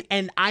 Yeah.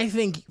 And I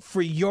think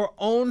for your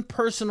own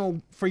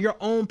personal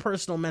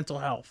mental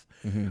health,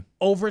 mm-hmm,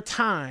 over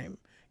time,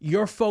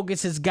 your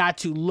focus has got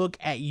to look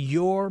at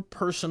your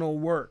personal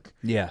work,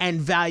 yeah, and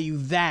value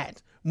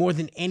that more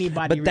than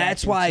anybody. But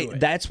that's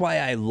why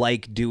I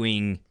like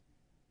doing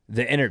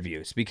the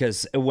interviews,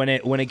 because when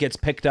it gets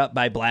picked up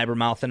by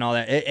Blabbermouth and all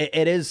that,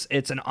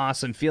 it's an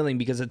awesome feeling,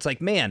 because it's like,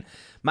 man,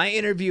 my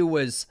interview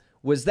was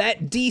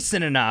that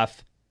decent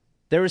enough.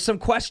 There were some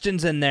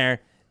questions in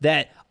there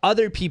that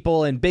other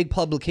people in big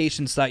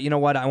publications thought, you know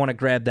what, I want to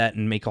grab that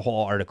and make a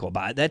whole article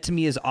about it. That to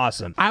me is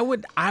awesome. I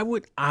would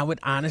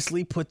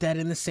honestly put that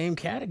in the same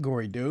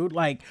category, dude.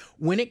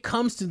 When it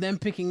comes to them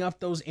picking up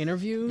those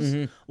interviews,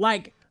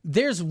 mm-hmm,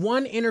 there's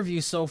one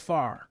interview so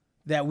far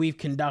that we've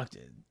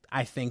conducted,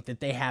 I think, that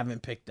they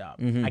haven't picked up.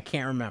 Mm-hmm. I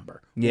can't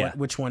remember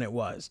which one it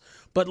was.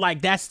 But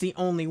that's the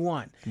only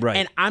one. Right.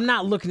 And I'm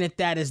not looking at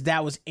that as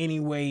that was any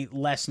way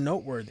less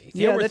noteworthy.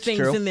 There were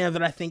things in there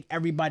that I think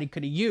everybody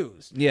could have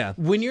used. Yeah.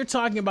 When you're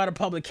talking about a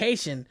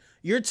publication,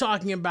 you're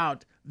talking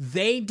about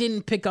they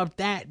didn't pick up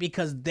that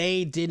because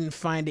they didn't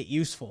find it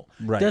useful.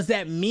 Right. Does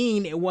that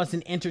mean it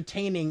wasn't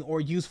entertaining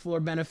or useful or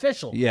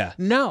beneficial? Yeah.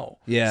 No.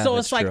 Yeah. So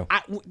it's true.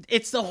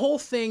 it's the whole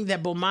thing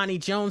that Bomani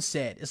Jones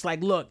said. It's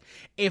look,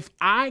 if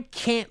I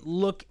can't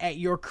look at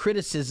your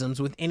criticisms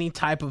with any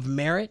type of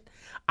merit,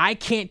 I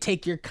can't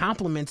take your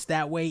compliments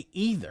that way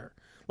either.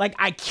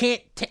 I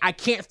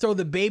can't throw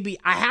the baby.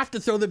 I have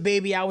to throw the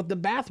baby out with the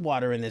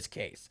bathwater in this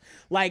case.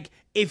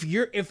 If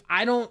you're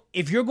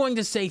going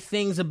to say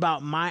things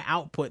about my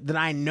output that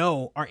I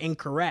know are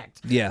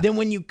incorrect, then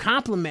when you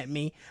compliment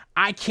me,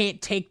 I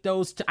can't take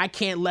those. I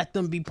can't let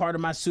them be part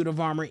of my suit of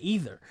armor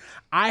either.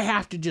 I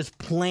have to just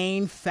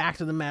plain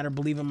fact of the matter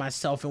believe in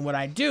myself and what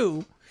I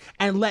do,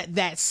 and let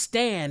that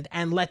stand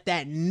and let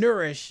that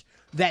nourish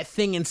that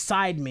thing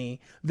inside me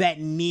that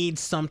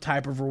needs some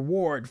type of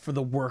reward for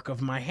the work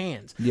of my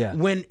hands. Yeah.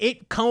 When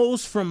it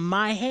goes from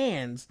my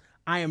hands,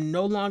 I am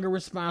no longer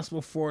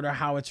responsible for it or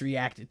how it's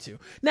reacted to.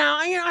 Now,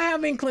 I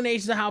have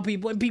inclinations of how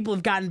people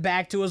have gotten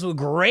back to us with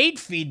great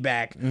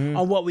feedback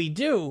on what we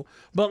do,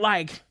 but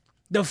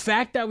the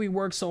fact that we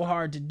work so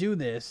hard to do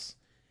this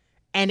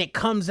and it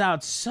comes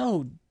out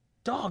so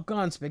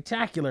doggone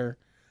spectacular,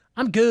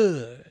 I'm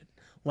good.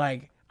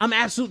 I'm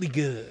absolutely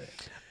good.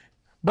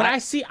 But I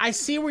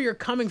see where you're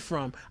coming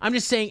from. I'm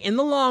just saying, in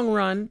the long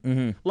run,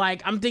 mm-hmm,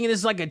 I'm thinking this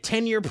is a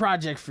 10-year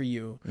project for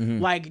you.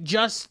 Mm-hmm.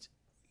 Just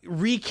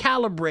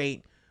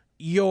recalibrate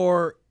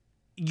your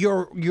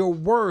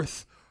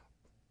worth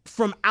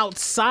from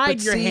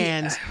outside your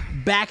hands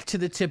back to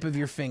the tip of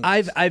your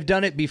fingers. I've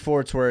done it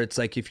before. It's where it's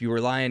like, if you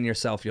rely on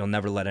yourself, you'll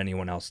never let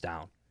anyone else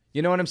down.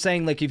 You know what I'm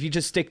saying? Like, if you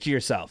just stick to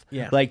yourself,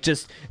 like,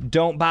 just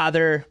don't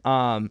bother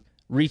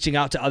reaching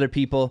out to other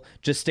people.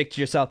 Just stick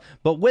to yourself.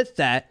 But with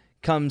that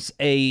comes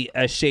a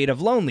shade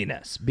of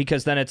loneliness,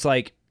 because then it's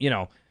like, you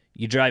know,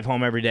 you drive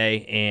home every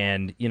day,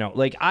 and, you know,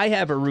 like, I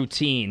have a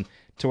routine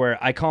to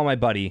where I call my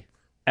buddy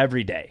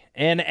every day,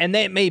 and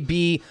that may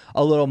be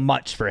a little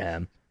much for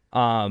him.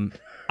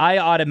 I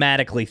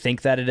automatically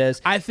think that it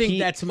is. I think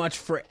that's much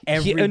for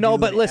every No,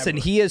 but dude listen,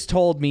 ever. he has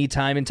told me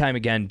time and time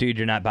again, dude,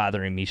 you're not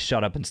bothering me.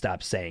 Shut up and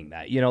stop saying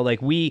that. You know,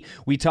 like, we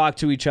talk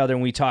to each other,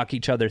 and we talk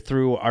each other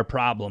through our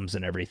problems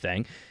and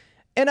everything.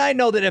 And I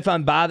know that if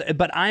I'm bothered,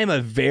 but I am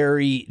a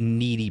very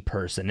needy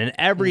person in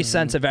every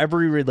sense of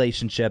every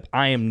relationship.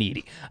 I am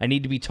needy. I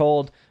need to be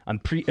told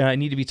I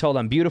need to be told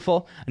I'm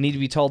beautiful. I need to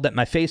be told that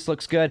my face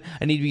looks good.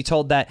 I need to be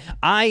told that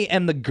I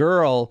am the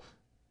girl.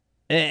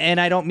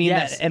 And I don't mean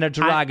that in a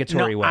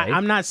derogatory way.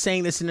 I'm not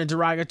saying this in a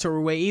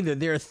derogatory way either.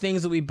 There are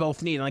things that we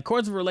both need. Like, of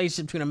course, a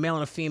relationship between a male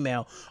and a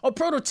female, a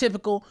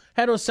prototypical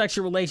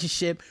heterosexual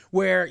relationship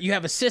where you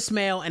have a cis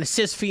male and a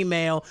cis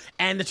female,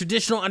 and the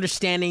traditional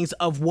understandings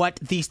of what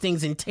these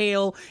things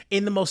entail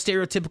in the most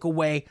stereotypical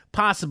way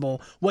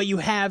possible. What you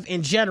have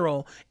in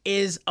general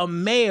is a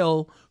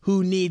male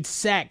who needs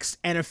sex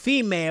and a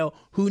female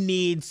who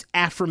needs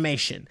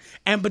affirmation.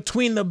 And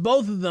between the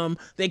both of them,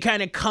 they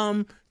kind of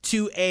come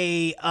to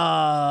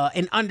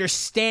an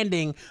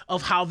understanding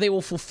of how they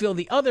will fulfill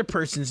the other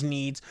person's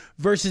needs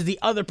versus the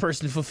other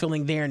person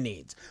fulfilling their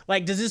needs.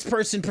 Like, does this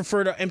person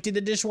prefer to empty the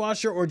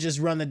dishwasher or just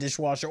run the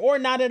dishwasher, or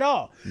not at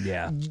all?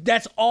 Yeah.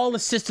 That's all a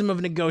system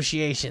of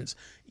negotiations.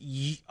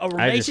 A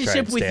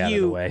relationship with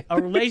you,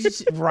 a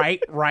relationship,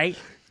 right.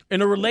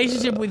 In a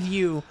relationship with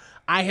you,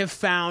 I have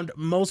found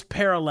most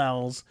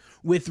parallels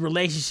with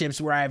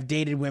relationships where I have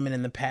dated women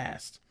in the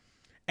past.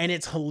 And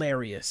it's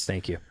hilarious.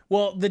 Thank you.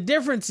 Well, the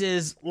difference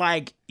is,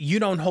 like, you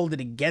don't hold it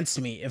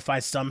against me if I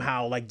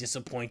somehow, like,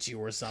 disappoint you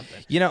or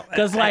something. You know,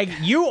 because, like,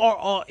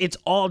 it's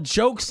all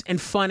jokes and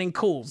fun and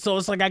cool. So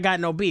it's like I got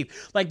no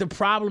beef. Like, the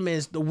problem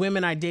is the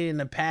women I dated in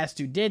the past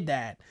who did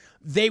that,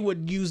 they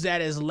would use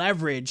that as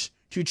leverage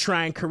to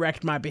try and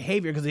correct my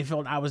behavior because they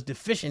felt I was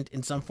deficient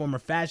in some form or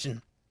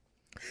fashion.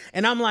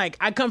 And I'm like,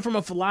 I come from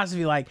a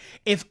philosophy like,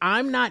 if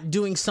I'm not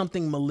doing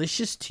something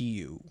malicious to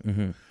you,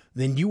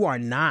 then you are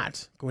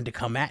not going to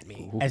come at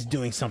me as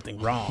doing something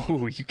wrong.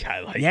 Ooh, you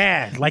got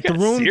like the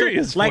room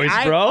serious voice,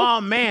 bro. Oh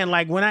man,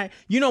 like when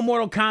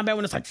Mortal Kombat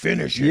when it's like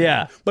finish it.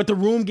 Yeah. But the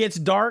room gets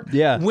dark.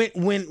 Yeah.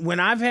 When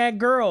I've had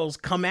girls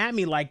come at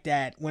me like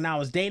that when I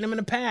was dating them in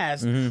the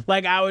past,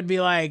 like I would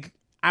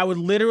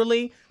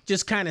literally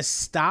just kind of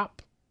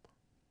stop,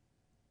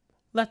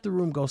 let the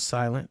room go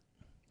silent.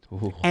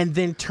 Ooh. And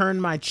then turn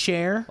my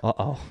chair.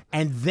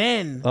 And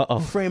then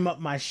frame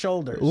up my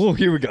shoulders. Oh,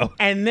 here we go.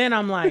 And then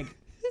I'm like,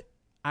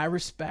 I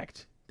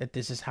respect that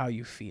this is how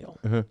you feel,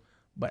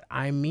 but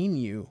I mean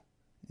you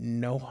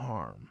no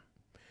harm.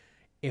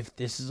 If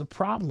this is a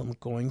problem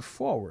going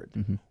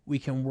forward, we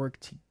can work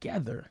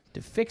together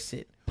to fix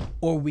it,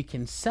 or we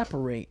can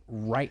separate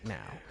right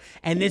now.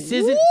 And this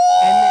isn't,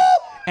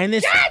 and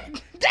this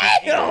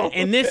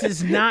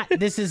is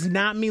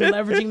not me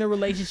leveraging the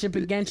relationship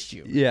against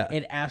you. Yeah,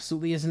 it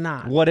absolutely is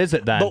not. What is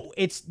it then? But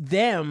it's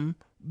them,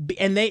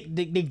 and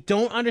they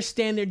don't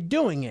understand they're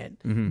doing it,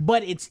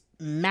 but it's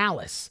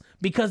malice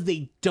because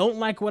they don't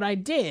like what I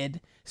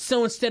did.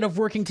 So instead of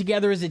working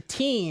together as a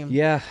team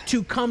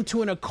to come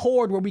to an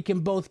accord where we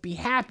can both be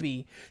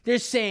happy, they're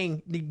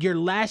saying you're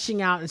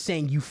lashing out and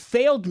saying you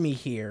failed me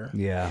here.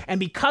 Yeah. And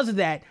because of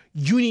that,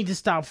 you need to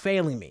stop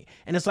failing me.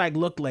 And it's like,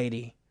 look,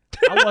 lady,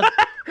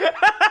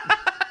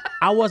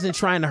 I wasn't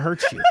trying to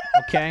hurt you,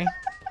 okay?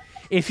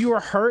 If you are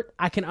hurt,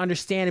 I can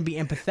understand and be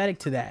empathetic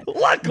to that.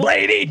 Look,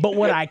 lady! But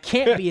what I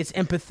can't be is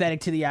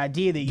empathetic to the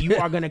idea that you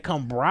are going to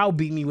come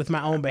browbeat me with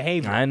my own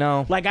behavior. I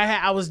know. Like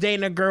I was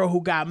dating a girl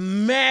who got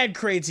mad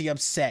crazy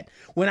upset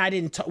when I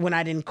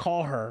didn't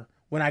call her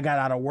when I got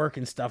out of work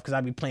and stuff because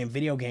I'd be playing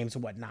video games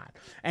and whatnot.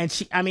 And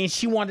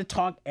she wanted to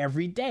talk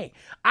every day.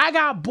 I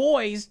got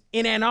boys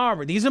in Ann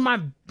Arbor. These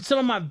are some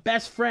of my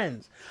best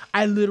friends.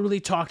 I literally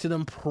talk to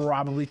them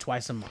probably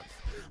twice a month.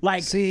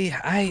 Like, see,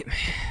 I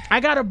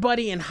got a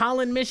buddy in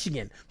Holland,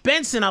 Michigan.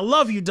 Benson, I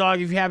love you,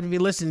 dog, if you happen to be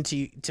listening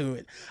to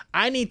it.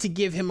 I need to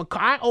give him a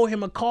call. I owe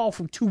him a call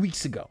from 2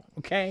 weeks ago,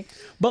 okay?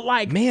 But,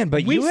 like, man,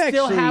 but we you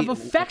still actually have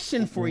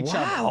affection for each other.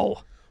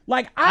 Wow.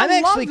 Like, I'm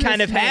love actually this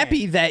kind of man.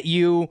 happy that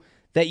you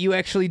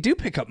actually do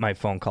pick up my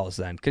phone calls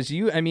then. Because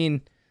wow.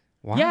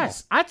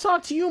 Yes, I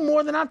talk to you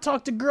more than I've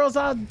talked to girls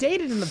I've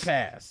dated in the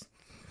past.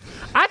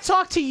 I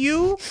talk to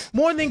you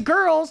more than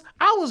girls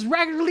I was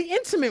regularly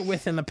intimate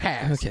with in the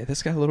past. Okay,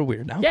 this got a little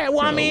weird now. Yeah,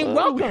 well, I mean,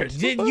 welcome.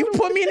 You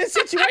put me in a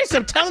situation.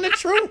 I'm telling the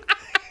truth.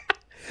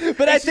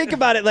 But I think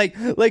about it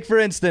like for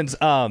instance,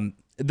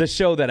 the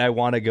show that I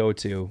want to go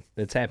to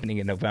that's happening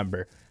in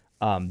November,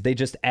 they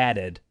just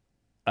added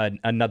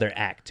another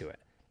act to it.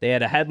 They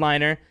had a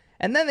headliner,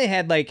 and then they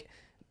had like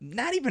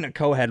not even a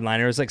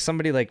co-headliner. It was like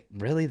somebody like,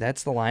 really?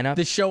 That's the lineup?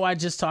 The show I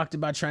just talked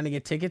about trying to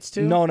get tickets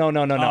to? No. Oh,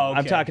 I'm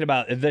okay. talking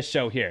about this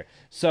show here.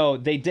 So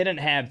they didn't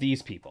have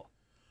these people.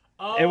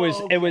 Oh,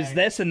 It was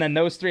this and then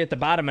those three at the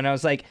bottom. And I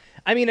was like,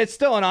 I mean, it's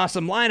still an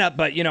awesome lineup,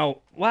 but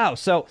wow.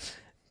 So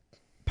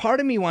part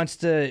of me wants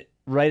to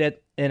write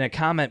it in a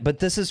comment, but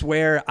this is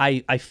where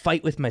I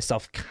fight with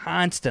myself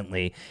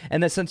constantly.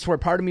 In the sense where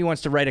part of me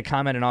wants to write a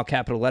comment in all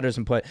capital letters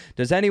and put,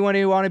 does anyone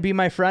who want to be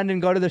my friend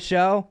and go to the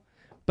show?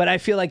 But I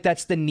feel like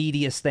that's the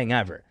neediest thing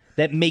ever.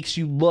 That makes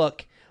you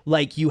look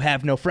like you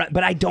have no friend.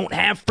 But I don't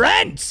have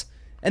friends.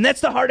 And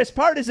that's the hardest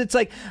part is it's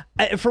like,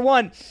 for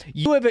one,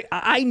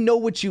 I know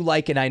what you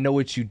like and I know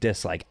what you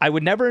dislike. I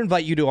would never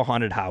invite you to a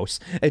haunted house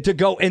to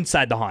go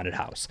inside the haunted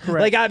house. Correct.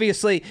 Like,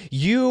 obviously,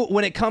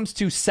 when it comes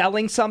to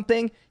selling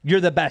something,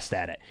 you're the best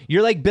at it.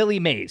 You're like Billy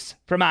Mays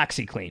from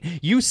OxyClean.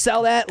 You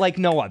sell that like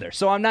no other.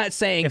 So I'm not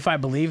saying... If I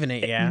believe in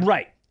it, yeah.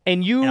 Right.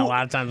 And And a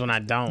lot of times when I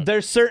don't.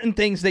 there's certain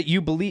things that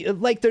you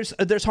believe, like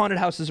there's haunted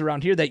houses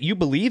around here that you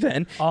believe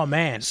in. Oh,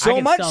 man. So I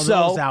can much sell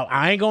so, those out.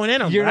 I ain't going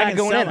in them. You're but I not can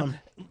going sell in them.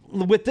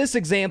 With this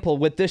example,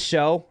 with this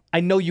show, I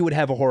know you would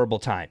have a horrible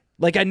time.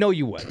 Like, I know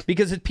you would.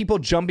 Because it's people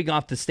jumping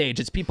off the stage.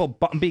 It's people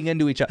bumping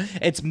into each other.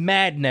 It's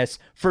madness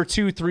for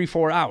 2, 3,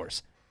 4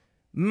 hours.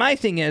 My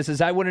thing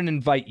is I wouldn't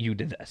invite you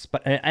to this.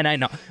 And I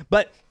know.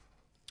 But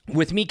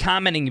with me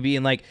commenting and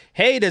being like,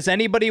 hey, does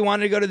anybody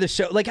want to go to the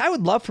show? Like, I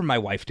would love for my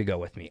wife to go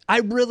with me. I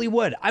really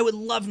would. I would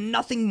love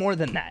nothing more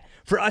than that.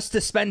 For us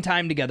to spend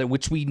time together,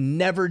 which we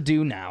never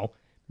do now.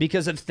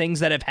 Because of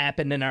things that have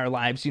happened in our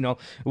lives,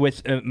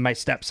 with my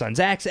stepson's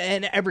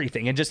accident and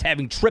everything, and just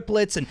having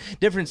triplets and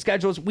different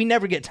schedules, we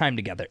never get time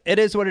together. It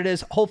is what it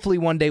is. Hopefully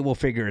one day we'll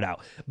figure it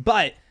out.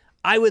 But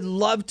I would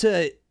love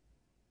to...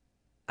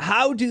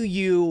 How do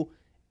you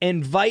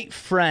invite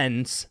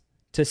friends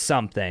to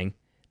something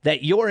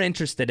that you're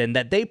interested in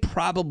that they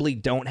probably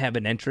don't have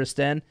an interest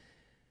in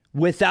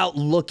without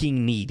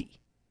looking needy?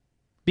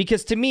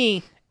 Because to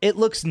me, it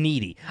looks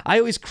needy. I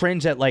always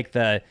cringe at like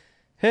the...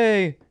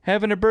 hey,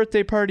 having a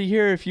birthday party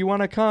here if you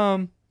want to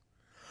come.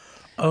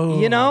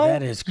 Oh,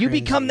 that is you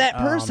become cringy. that Oh,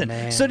 person.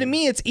 man. So to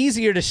me, it's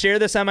easier to share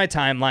this on my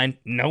timeline.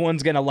 No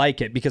one's going to like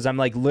it because I'm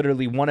like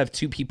literally one of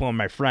 2 people in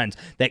my friends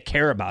that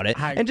care about it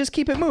and just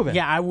keep it moving.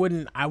 Yeah, I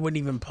wouldn't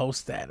even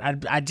post that.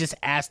 I'd just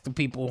ask the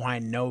people who I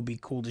know would be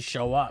cool to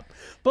show up.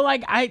 But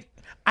like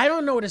I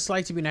don't know what it's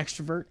like to be an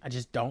extrovert. I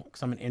just don't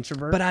because I'm an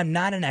introvert. But I'm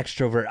not an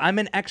extrovert. I'm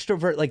an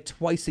extrovert like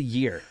twice a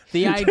year.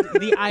 The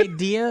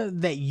idea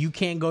that you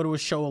can't go to a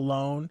show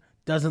alone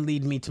doesn't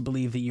lead me to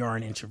believe that you're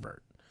an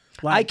introvert.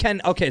 Like,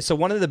 So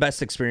one of the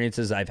best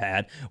experiences I've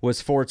had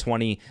was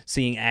 420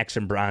 seeing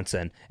Action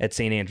Bronson at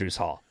St. Andrews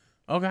Hall.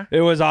 Okay.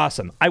 It was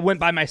awesome. I went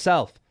by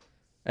myself.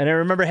 And I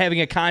remember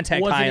having a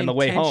contact Was high it on the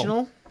way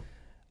intentional?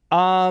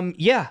 home.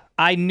 Yeah.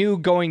 I knew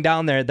going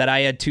down there that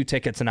I had 2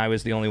 tickets and I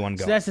was the only one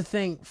going. So that's the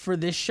thing. For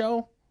this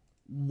show,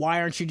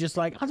 why aren't you just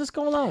like, I'll just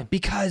go alone?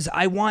 Because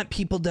I want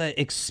people to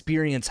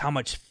experience how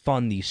much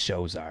fun these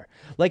shows are.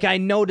 Like, I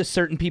know to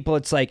certain people,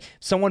 it's like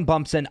someone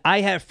bumps in. I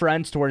have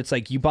friends to where it's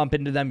like you bump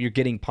into them, you're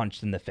getting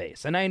punched in the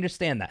face. And I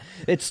understand that.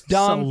 It's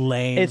dumb. So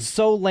lame. It's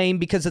so lame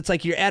because it's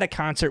like you're at a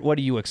concert. What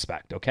do you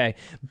expect? Okay.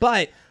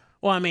 But...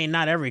 Well, I mean,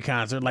 not every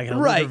concert. Like at a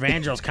Right. Luther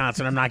Vandross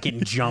concert, I'm not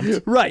getting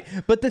jumped. Right.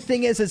 But the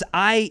thing is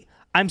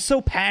I'm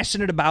so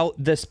passionate about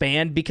this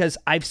band because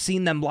I've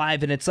seen them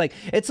live and it's like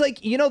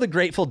the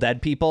Grateful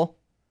Dead people.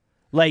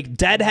 Like,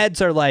 Deadheads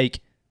are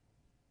like,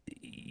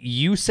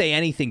 you say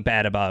anything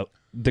bad about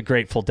the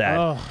Grateful Dead.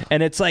 Ugh.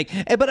 And it's like,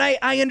 but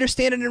I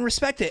understand it and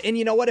respect it. And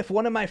you know what? If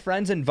one of my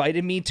friends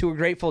invited me to a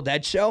Grateful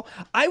Dead show,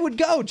 I would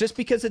go just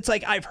because it's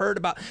like I've heard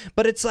about,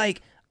 but it's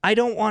like,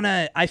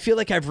 I feel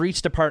like I've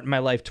reached a part in my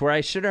life to where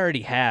I should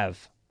already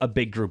have a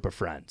big group of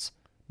friends,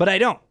 but I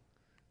don't.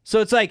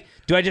 So it's like,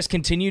 do I just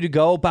continue to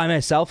go by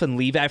myself and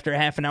leave after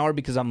half an hour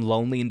because I'm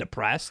lonely and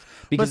depressed?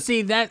 But Because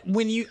see, that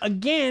when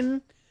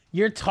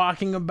you're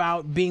talking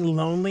about being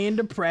lonely and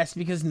depressed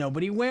because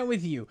nobody went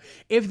with you.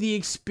 If the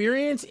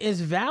experience is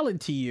valid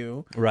to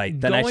you, Right,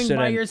 then I going by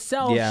shouldn't-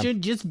 yourself yeah.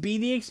 should just be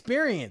the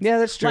experience. Yeah,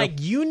 that's true. Like,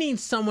 you need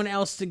someone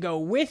else to go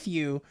with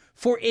you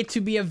for it to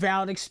be a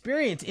valid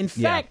experience. In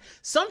fact,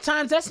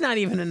 sometimes that's not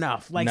even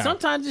enough. Like, No.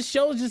 sometimes the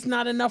show is just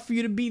not enough for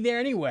you to be there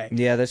anyway.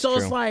 Yeah, that's so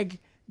true. it's like,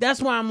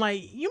 that's why I'm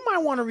like, you might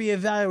want to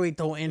reevaluate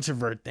the whole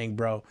introvert thing,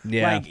 bro.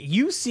 Yeah. Like,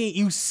 you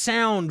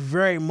sound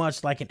very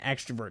much like an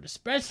extrovert,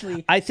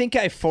 especially. I think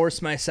I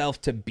force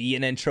myself to be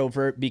an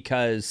introvert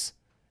because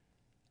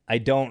I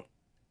don't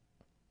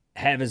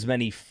have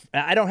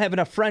I don't have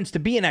enough friends to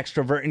be an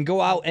extrovert and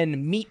go out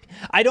and meet.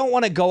 I don't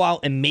want to go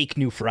out and make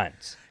new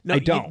friends. No, I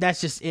don't.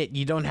 that's just it.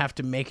 You don't have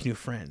to make new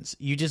friends.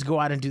 You just go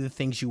out and do the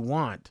things you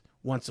want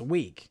once a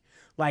week.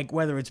 Like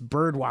whether it's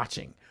bird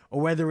watching or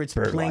whether it's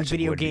playing watching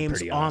video would be games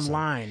pretty awesome.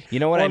 online. You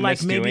know what or I like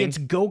miss maybe doing? it's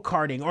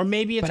go-karting or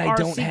maybe it's But I RC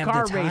don't have the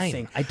car time.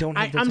 racing. I don't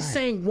have the I'm time.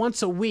 saying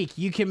once a week.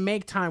 You can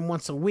make time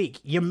once a week.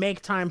 You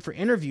make time for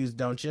interviews,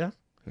 don't you?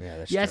 Yeah,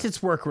 that's yes, true.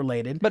 it's work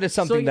related, But it's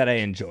something that I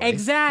enjoy.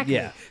 Exactly.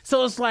 Yeah.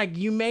 So it's like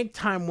you make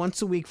time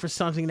once a week for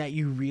something that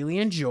you really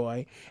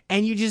enjoy,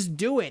 and you just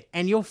do it,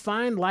 and you'll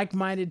find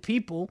like-minded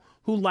people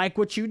who like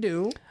what you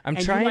do, I'm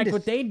and trying you like to-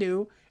 what they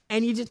do,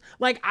 and you just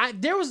like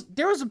there was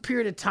a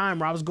period of time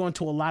where I was going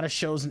to a lot of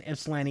shows in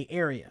Ypsilanti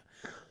area,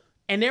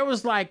 and there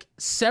was like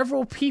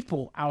several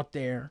people out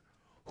there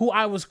who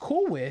I was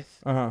cool with,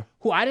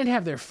 who I didn't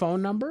have their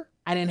phone number.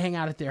 I didn't hang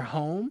out at their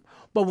home.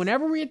 But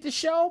whenever we at the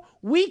show,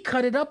 we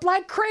cut it up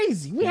like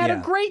crazy. We had a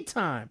Yeah. great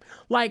time.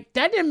 Like,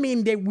 that didn't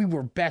mean that we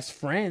were best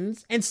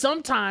friends. And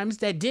sometimes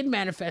that did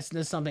manifest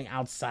into something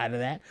outside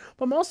of that.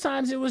 But most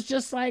times it was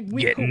just like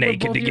we Getting we're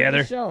naked both here at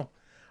together. the show.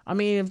 I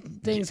mean, if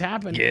things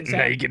happen. Getting things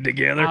happen. naked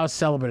together. I was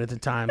celibate at the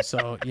time,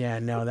 so yeah,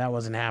 no, that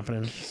wasn't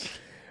happening.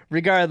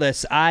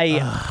 Regardless,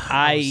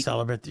 I was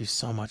celibate through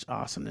so much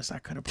awesomeness I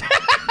could have brought.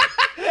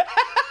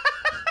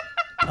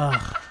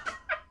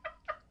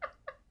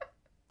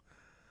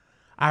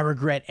 I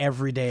regret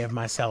every day of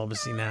my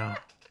celibacy now.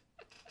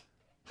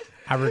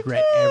 I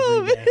regret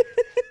every day.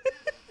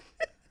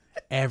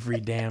 Every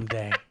damn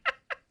day.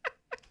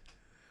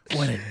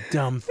 What a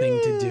dumb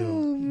thing to do.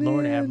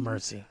 Lord have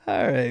mercy.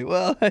 All right.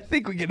 Well, I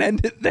think we can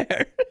end it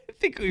there. I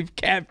think we've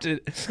capped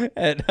it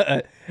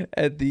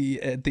at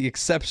the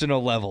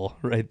exceptional level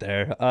right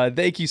there.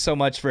 Thank you so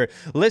much for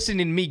listening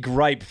to me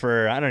gripe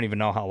for I don't even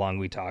know how long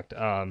we talked.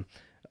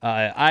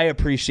 I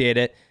appreciate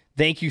it.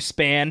 Thank you,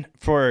 Span,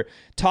 for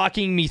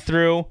talking me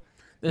through.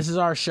 This is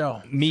our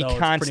show. Me so it's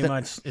constant- pretty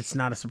much, it's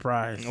not a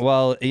surprise.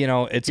 Well, you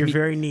know, it's You're me.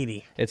 very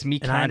needy. It's me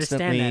And I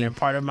understand constantly. that. And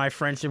part of my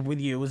friendship with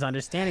you was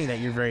understanding that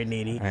you're very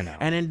needy I know.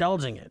 and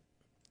indulging it.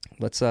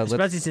 Let's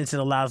Especially since it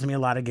allows me a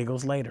lot of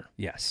giggles later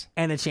yes.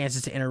 and the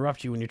chances to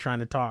interrupt you when you're trying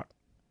to talk.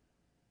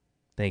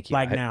 Thank you.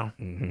 Like now.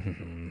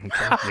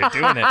 Okay, you're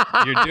doing it.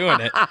 You're doing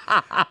it.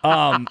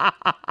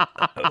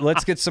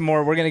 Let's get some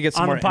more. We're gonna get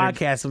some On more the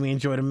podcast that we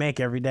enjoy to make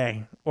every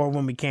day or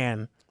when we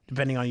can,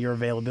 depending on your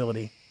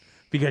availability.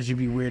 Because you'd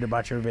be weird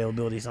about your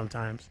availability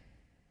sometimes.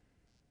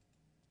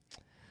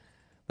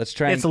 Let's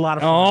try. It's a lot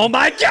of fun. Oh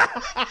my god!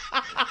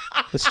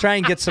 Let's try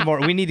and get some more.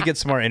 We need to get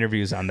some more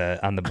interviews on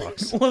the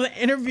books. Well, the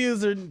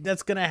interviews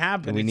that's gonna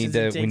happen. We It's need just-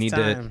 to. it We takes need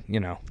time. to. You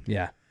know.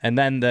 Yeah. And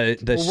then the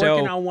We're show.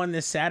 working on one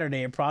this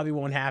Saturday. It probably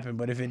won't happen,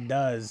 but if it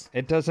does,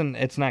 It doesn't.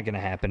 It's not gonna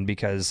happen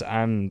because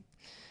I'm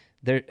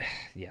there.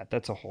 Yeah.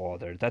 That's a whole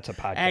other. That's a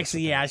podcast.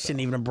 actually, yeah, I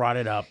shouldn't even have brought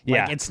it up.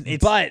 Yeah. Like, it's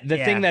but the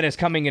yeah. thing that is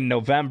coming in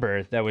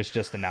November that was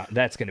just announced.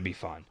 That's gonna be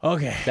fun.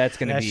 okay, That's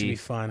gonna that be, should be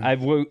fun.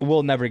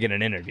 We'll never get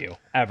an interview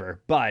ever,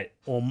 but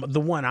Well, the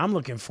one I'm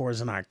looking for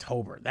is in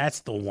October.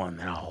 That's the one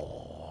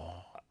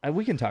that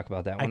we can talk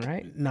about that one,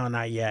 right? No,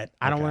 not yet.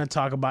 I don't want to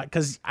talk about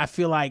because I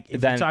feel like if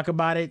Then- you talk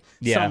about it,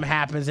 Yeah. something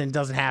happens and it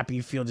doesn't happen.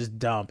 You feel just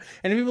dumb.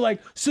 And then people are like,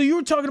 so you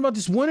were talking about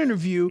this one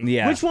interview.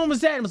 Yeah. Which one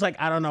was that? And it was like,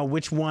 I don't know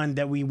which one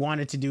that we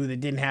wanted to do that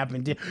didn't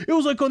happen. It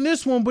was like on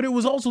this one, but it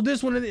was also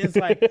this one. It's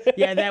like,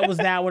 yeah, that was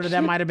that one, or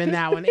that might have been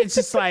that one. It's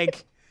just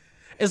like,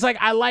 it's like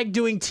I like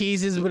doing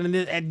teases, but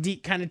a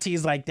deep kind of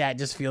tease like that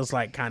just feels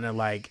like kind of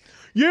like,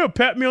 yeah,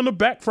 pat me on the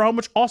back for how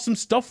much awesome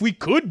stuff we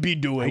could be I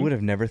doing. would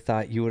have never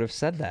thought you would have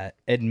said that.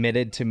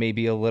 Admitted to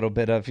maybe a little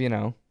bit of,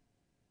 anyway.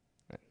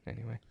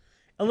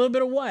 A little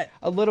bit of what?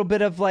 A little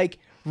bit of like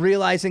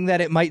realizing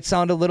that it might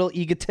sound a little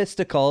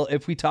egotistical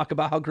if we talk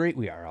about how great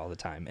we are all the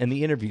time and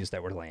the interviews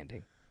that we're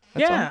landing.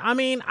 That's Yeah, I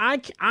mean, I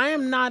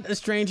am not a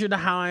stranger to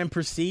how I am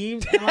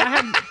perceived.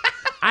 And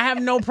I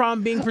have no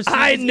problem being perceived.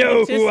 I as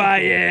know who egotistical. I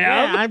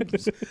am.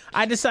 Yeah,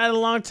 I decided a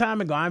long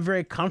time ago. I'm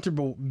very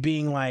comfortable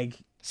being like.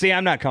 See,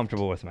 I'm not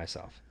comfortable with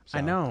myself. So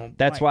I know.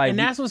 That's why. And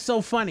that's what's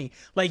so funny.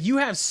 Like, you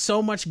have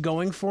so much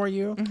going for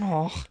you.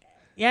 Oh,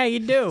 Yeah, you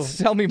do.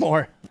 tell me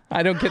more.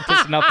 I don't get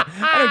this enough.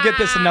 I don't get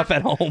this enough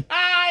at home.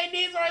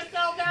 These are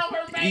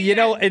self-affirmation. You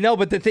know, no,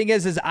 but the thing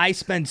is I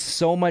spend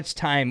so much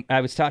time.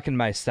 I was talking to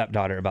my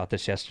stepdaughter about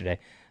this yesterday.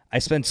 I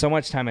spend so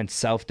much time on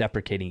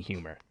self-deprecating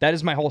humor. That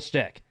is my whole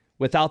shtick.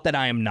 Without that,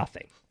 I am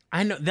nothing.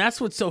 I know. That's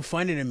what's so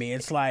funny to me.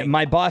 It's like.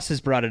 My boss has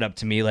brought it up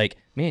to me like,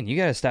 man, you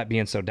got to stop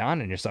being so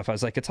down on yourself. I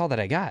was like, it's all that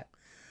I got.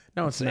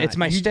 No, it's not. It's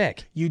my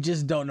shtick. You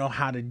just don't know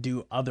how to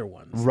do other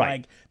ones. Right.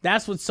 Like,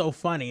 that's what's so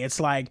funny. It's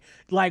like,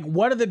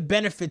 what are the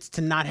benefits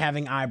to not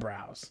having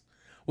eyebrows?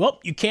 Well,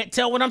 you can't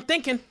tell what I'm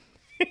thinking.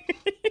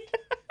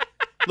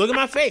 Look at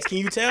my face. Can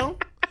you tell?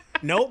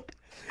 Nope.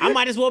 I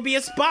might as well be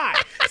a spy.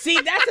 See,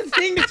 that's a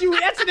thing that's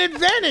an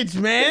advantage,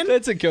 man.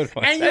 That's a good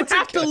one. And you That's a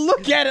have to good-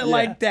 look at it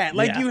like that.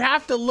 Like Yeah. you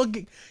have to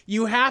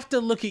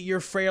look at your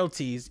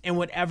frailties and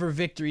whatever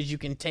victories you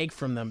can take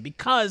from them,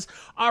 because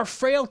our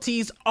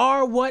frailties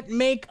are what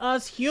make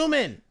us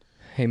human.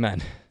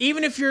 Amen.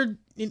 Even if you're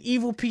an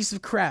evil piece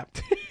of crap.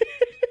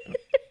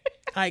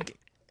 Like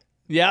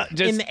Yeah,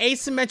 just in the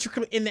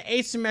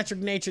asymmetric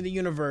nature of the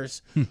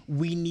universe,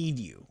 we need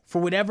you.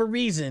 For whatever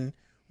reason,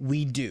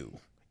 we do.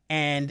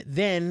 And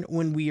then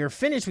when we are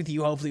finished with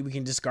you, hopefully we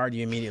can discard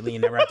you immediately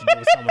and never have to deal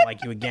with someone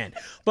like you again.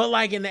 But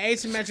like in the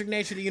asymmetric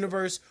nature of the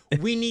universe,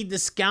 we need the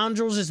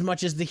scoundrels as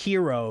much as the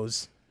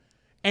heroes.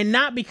 And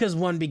not because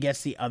one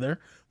begets the other,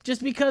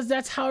 just because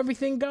that's how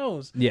everything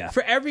goes. Yeah.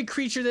 For every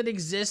creature that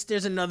exists,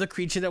 there's another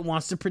creature that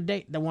wants to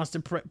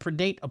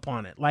predate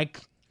upon it,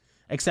 like,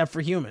 except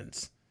for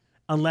humans.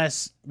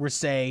 Unless we're,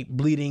 say,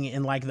 bleeding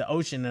in, like, the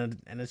ocean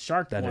and a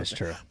shark. That is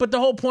true. But the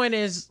whole point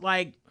is,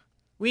 like,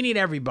 we need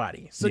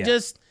everybody. So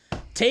just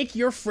take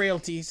your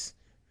frailties,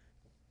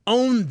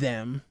 own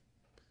them,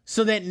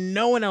 so that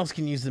no one else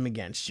can use them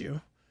against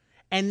you,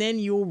 and then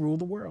you'll rule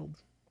the world.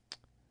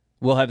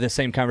 We'll have the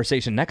same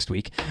conversation next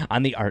week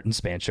on the Art and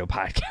Span Show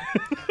podcast.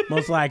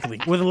 Most likely.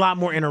 With a lot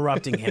more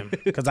interrupting him,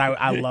 because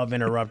I love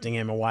interrupting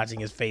him and watching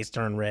his face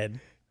turn red.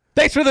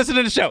 Thanks for listening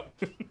to the show.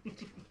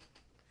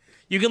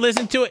 You can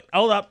listen to it.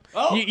 Hold up.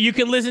 Oh. You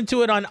can listen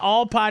to it on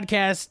all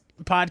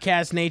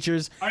podcast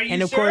natures. Are you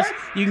and of sure? course,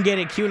 you can get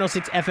it at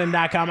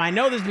Q106FM.com. I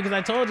know this because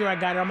I told you I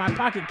got it on my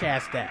Pocket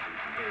Cast app.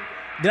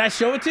 Did I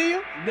show it to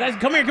you?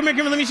 Come here.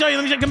 Let me show you.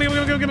 Come here.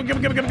 Check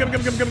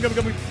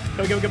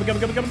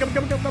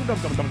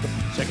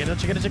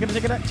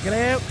it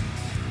out.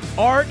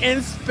 Art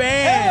and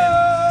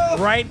Span.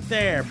 Right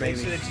there, baby.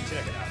 Make sure that you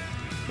check it out.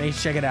 Make sure you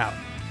check it out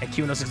at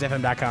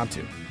Q106FM.com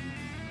too.